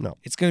City. No.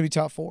 It's going to be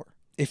top 4.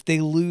 If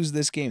they lose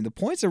this game, the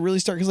points are really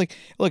starting. Because, like,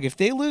 look, if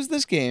they lose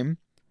this game,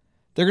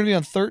 they're going to be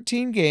on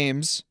 13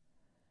 games,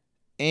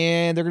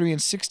 and they're going to be in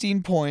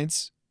 16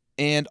 points,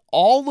 and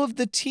all of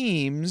the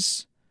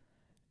teams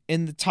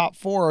in the top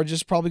 4 are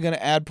just probably going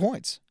to add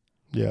points.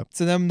 Yeah.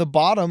 So then the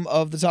bottom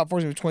of the top 4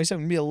 is going to be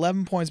 27. It's going to be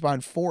 11 points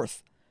behind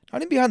 4th.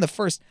 Not even behind the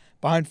first,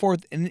 behind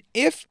 4th. And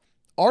if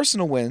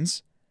Arsenal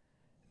wins,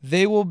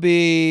 they will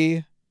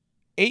be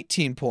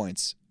 18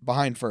 points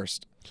behind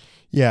first.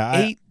 Yeah.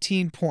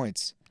 18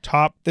 points.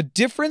 Top. The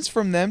difference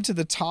from them to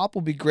the top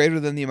will be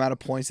greater than the amount of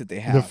points that they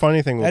have. The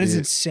funny thing that is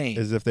insane.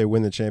 Is if they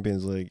win the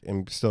Champions League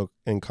and still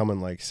come in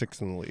like 6th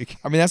in the league.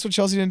 I mean, that's what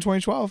Chelsea did in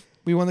 2012.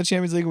 We won the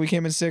Champions League and we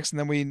came in 6th, and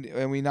then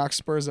we knocked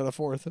Spurs out of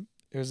 4th.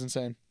 It was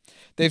insane.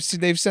 They've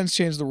since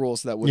changed the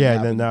rules so that wouldn't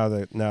happen.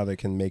 Then now they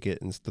can make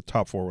it, and the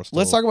top 4 was still.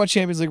 Let's talk about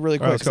Champions League really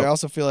quick, All right, because I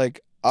also feel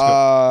like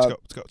Let's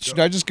go. should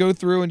I just go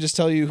through and just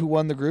tell you who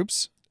won the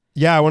groups?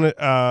 Yeah, I want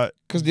to.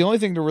 Because the only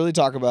thing to really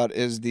talk about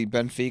is the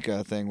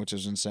Benfica thing, which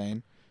is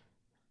insane.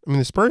 I mean,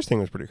 the Spurs thing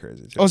was pretty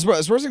crazy too. Oh,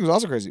 Spurs thing was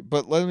also crazy.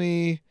 But let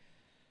me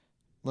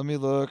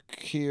look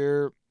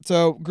here.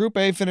 So Group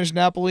A finished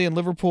Napoli and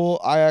Liverpool.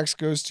 Ajax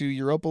goes to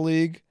Europa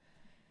League.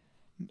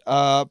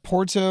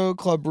 Porto,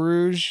 Club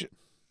Brugge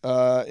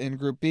in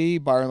Group B.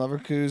 Bayern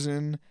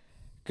Leverkusen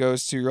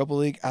goes to Europa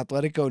League.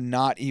 Atletico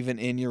not even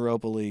in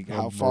Europa League.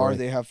 How far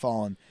they have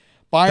fallen.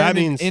 Bayern That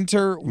means and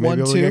Inter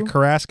maybe 1-2. we'll get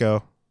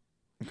Carrasco.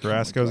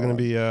 Carrasco is going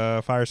to be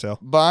a fire sale.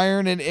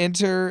 Bayern and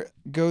Inter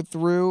go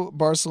through.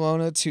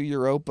 Barcelona to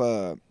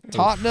Europa.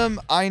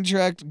 Tottenham,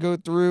 Eintracht go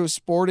through.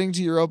 Sporting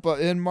to Europa.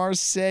 And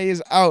Marseille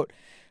is out.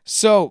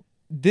 So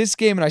this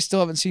game, and I still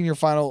haven't seen your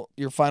final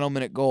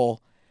minute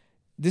goal.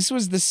 This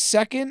was the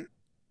second.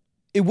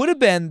 It would have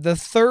been the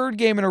third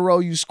game in a row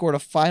you scored a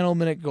final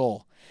minute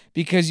goal,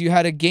 because you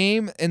had a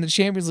game in the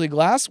Champions League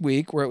last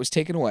week where it was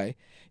taken away.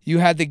 You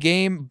had the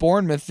game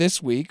Bournemouth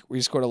this week where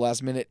you scored a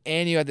last minute,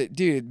 and you had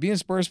being a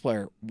Spurs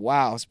player.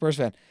 Wow, Spurs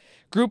fan.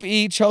 Group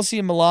E, Chelsea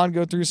and Milan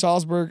go through.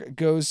 Salzburg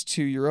goes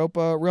to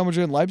Europa. Real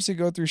Madrid and Leipzig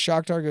go through.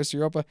 Shakhtar goes to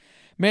Europa.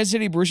 Man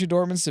City, Borussia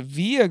Dortmund,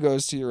 Sevilla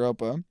goes to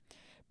Europa.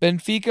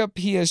 Benfica,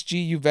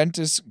 PSG,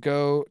 Juventus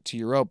go to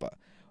Europa.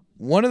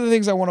 One of the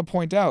things I want to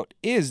point out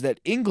is that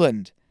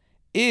England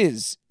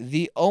is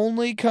the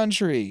only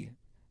country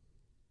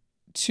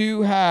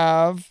to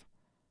have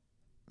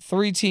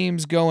 3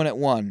 teams going at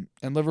 1,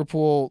 and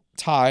Liverpool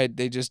tied.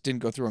 They just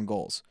didn't go through on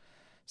goals.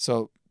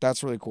 So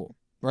that's really cool.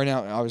 Right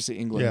now, obviously,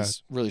 England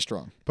is really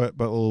strong. But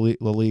La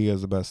Liga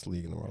is the best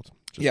league in the world.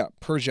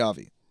 Per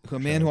Xavi, a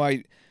man who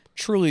I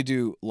truly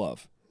do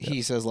love. Yeah.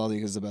 He says La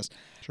Liga is the best.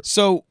 Sure.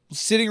 So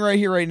sitting right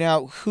here right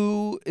now,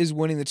 who is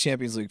winning the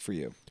Champions League for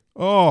you?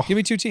 Oh, Give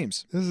me 2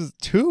 teams. this is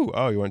 2.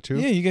 Oh, you want 2?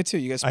 Yeah, you get 2.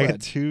 You get spread. I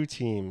got 2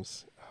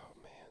 teams. Oh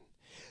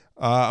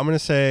man, I'm gonna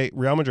say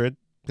Real Madrid,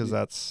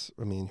 because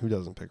who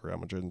doesn't pick Real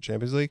Madrid in the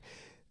Champions League?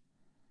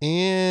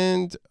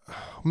 And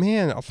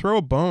I'll throw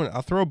a bone.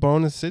 I'll throw a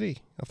bone to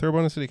City.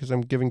 Because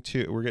I'm giving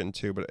 2. We're getting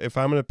 2. But if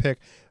I'm gonna pick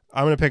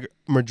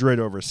Madrid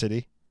over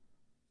City.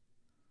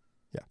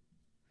 Yeah,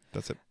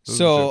 that's it.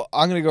 So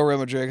I'm gonna go Real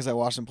Madrid because I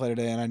watched them play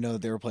today, and I know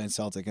that they were playing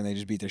Celtic, and they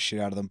just beat the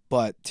shit out of them.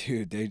 But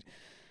dude,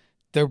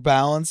 their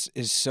balance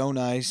is so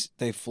nice.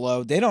 They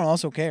flow. They don't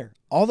also care.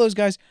 All those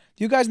guys,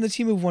 you guys in the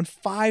team who've won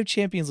 5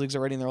 Champions Leagues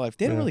already in their life,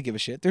 they don't really give a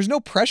shit. There's no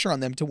pressure on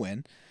them to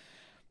win.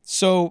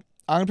 So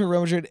I'm going to pick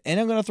Real Madrid, and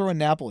I'm going to throw in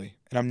Napoli.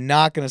 And I'm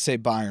not going to say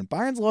Bayern.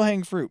 Bayern's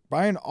low-hanging fruit.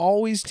 Bayern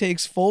always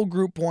takes full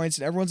group points,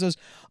 and everyone says,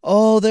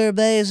 oh, they're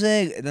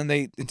basic. And then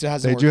they do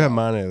have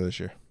Mane this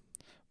year.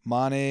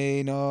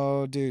 Mane,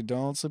 no, dude,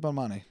 don't sleep on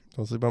Mane.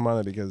 Don't sleep on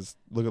Mane, because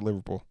look at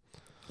Liverpool.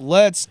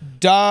 Let's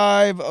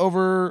dive. I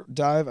want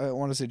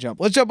to say jump.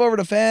 Let's jump over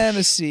to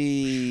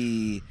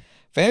fantasy.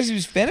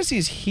 Fantasy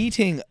is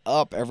heating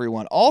up,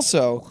 everyone.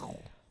 Also,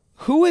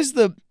 who's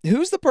the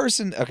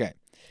person? Okay.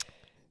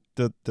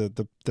 The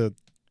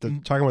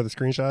talking about the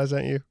screenshot I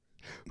sent you.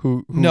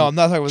 Who No, I'm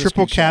not talking about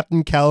triple the screenshot.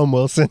 captain Callum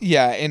Wilson.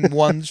 Yeah, in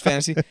one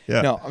fantasy.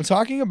 Yeah. No, I'm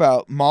talking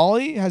about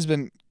Molly has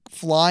been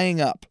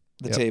flying up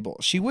the Yep. table.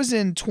 She was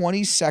in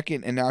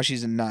 22nd, and now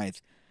she's in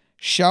 9th.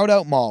 Shout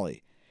out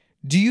Molly.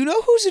 Do you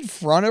know who's in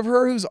front of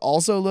her who's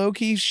also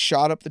low-key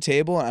shot up the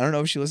table? And I don't know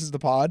if she listens to the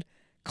pod.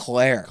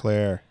 Claire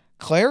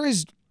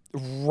is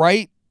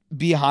right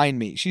behind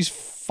me. She's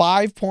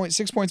 6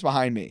 points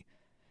behind me.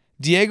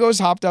 Diego's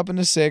hopped up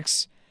into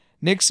 6th.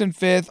 Nick's in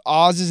 5th.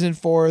 Oz is in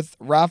 4th.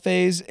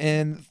 Rafe's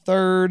in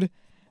 3rd.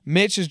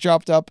 Mitch has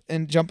jumped up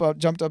into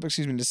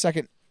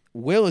 2nd.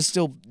 Will is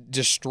still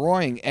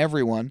destroying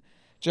everyone.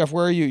 Jeff,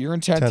 where are you? You're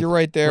in 10th. You're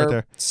right there. Right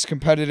there. It's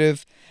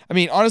competitive. I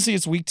mean, honestly,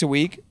 it's week to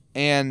week,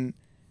 and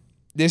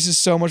this is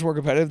so much more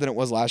competitive than it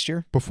was last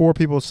year. Before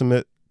people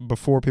submit their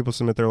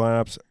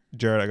lineups,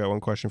 Jared, I got one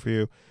question for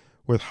you.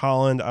 With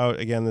Haaland out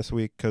again this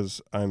week,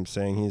 because I'm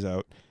saying he's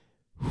out,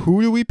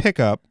 who do we pick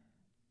up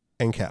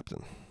and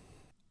captain?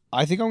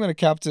 I think I'm going to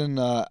captain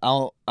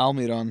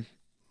Almiron.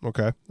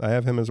 Okay, I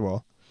have him as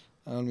well.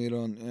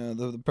 Almiron, yeah,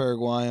 the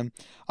Paraguayan.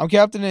 I'm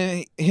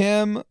captaining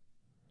him,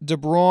 De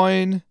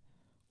Bruyne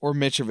or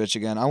Mitrovic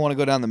again. I want to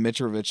go down the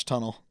Mitrovic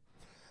tunnel.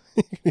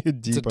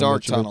 It's a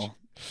dark tunnel.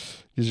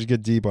 You should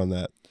get deep on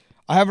that.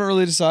 I haven't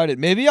really decided.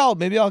 Maybe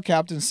I'll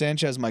captain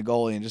Sanchez my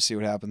goalie and just see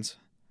what happens.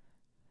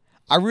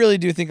 I really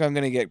do think I'm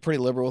going to get pretty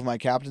liberal with my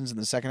captains in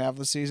the second half of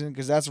the season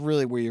because that's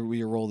really where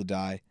you roll the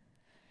die.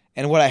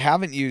 And what I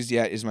haven't used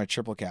yet is my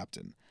triple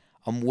captain.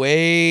 I'm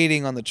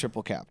waiting on the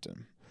triple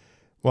captain.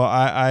 Well,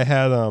 I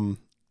had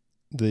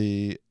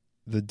the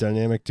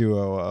dynamic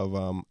duo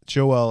of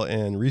Chilwell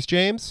and Reece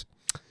James,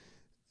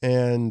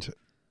 and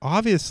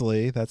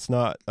obviously that's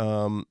not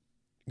going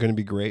to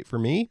be great for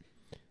me.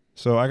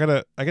 So I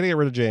gotta get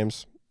rid of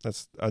James.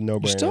 That's a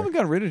no-brainer. You still haven't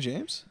gotten rid of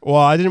James? Well,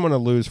 I didn't want to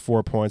lose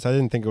 4 points. I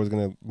didn't think it was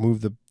going to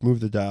move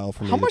the dial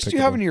for me. How much do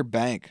you have in your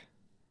bank?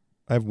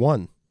 I have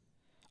 1.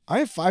 I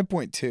have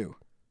 5.2.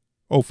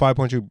 Oh,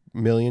 5.2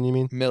 million, you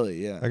mean?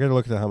 Millie, yeah. I got to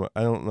look at how much.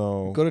 I don't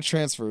know. Go to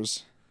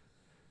transfers.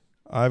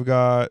 I've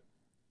got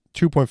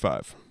 2.5.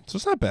 So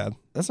it's not bad.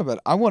 That's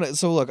not bad.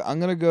 So look,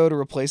 I'm going to go to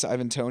replace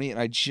Ivan Toney, and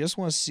I just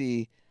want to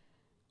see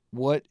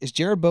is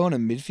Jared Bowen a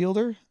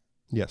midfielder?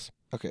 Yes.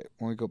 Okay,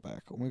 when we go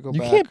back.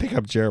 You can't pick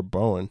up Jared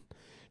Bowen.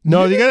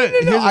 No, you got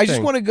to. No. I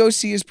just want to go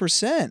see his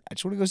percent.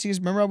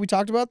 Remember how we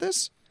talked about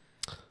this?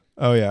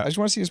 Oh, yeah. I just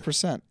want to see his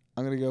percent.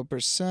 I'm going to go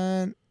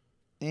percent.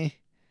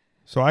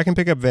 So I can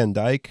pick up Van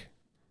Dijk.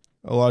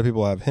 A lot of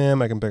people have him.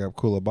 I can pick up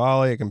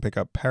Koulibaly. I can pick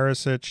up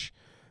Perisic.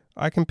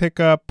 I can pick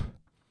up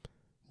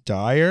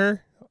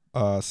Dyer,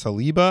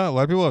 Saliba. A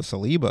lot of people have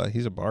Saliba.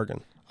 He's a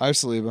bargain. I have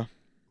Saliba.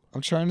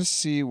 I'm trying to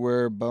see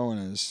where Bowen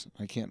is.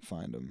 I can't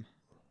find him.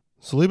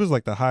 Saliba's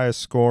like the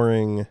highest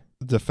scoring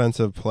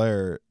defensive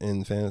player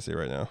in fantasy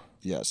right now.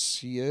 Yes,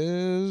 he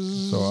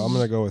is. So I'm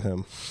going to go with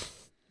him.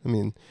 I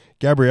mean,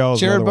 Gabriel is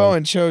Jared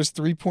Bowen chose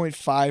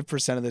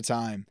 3.5% of the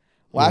time.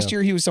 Last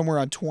year he was somewhere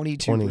on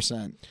 22%. 20.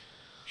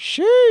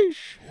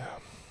 Sheesh.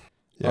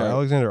 Yeah, right.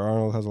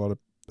 Alexander-Arnold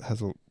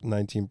has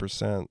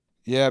 19%.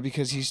 Yeah,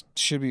 because he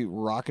should be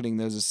rocketing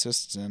those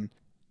assists in.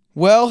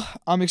 Well,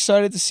 I'm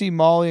excited to see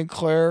Molly and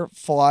Claire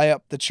fly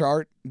up the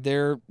chart.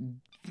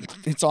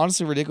 It's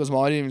honestly ridiculous.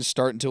 Molly didn't even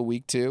start until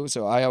week 2,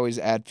 so I always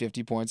add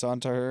 50 points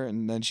onto her,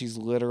 and then she's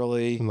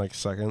literally in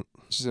second.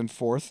 She's in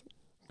 4th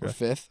or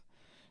 5th.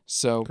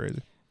 So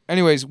crazy.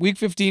 Anyways, week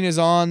 15 is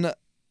on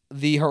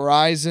the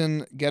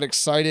horizon. Get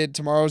excited.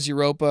 Tomorrow's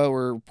Europa.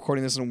 We're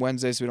recording this on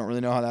Wednesday, so we don't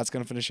really know how that's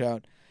going to finish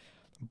out.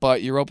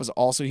 But Europa's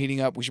also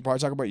heating up. We should probably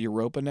talk about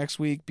Europa next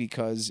week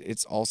because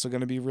it's also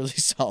going to be really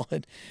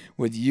solid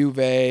with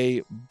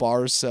Juve,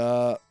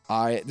 Barca.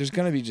 There's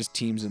going to be just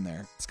teams in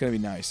there. It's going to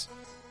be nice.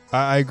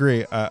 I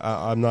agree.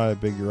 I'm not a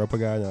big Europa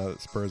guy now that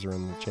Spurs are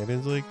in the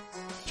Champions League.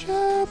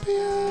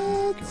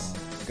 Champions!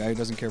 The guy who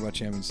doesn't care about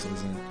champions still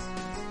is in it.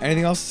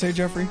 Anything else to say,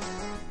 Jeffrey?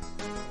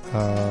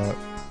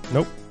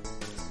 Nope.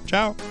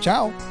 Ciao.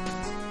 Ciao.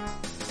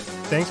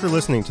 Thanks for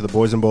listening to the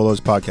Boys and Bolos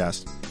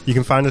podcast. You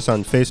can find us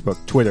on Facebook,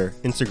 Twitter,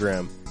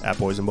 Instagram at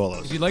Boys and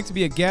Bolos. If you'd like to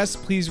be a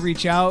guest, please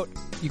reach out.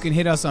 You can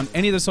hit us on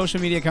any of the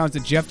social media accounts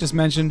that Jeff just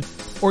mentioned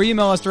or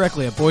email us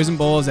directly at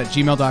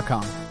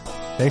boysandbolos@gmail.com.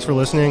 Thanks for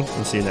listening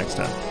and see you next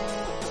time.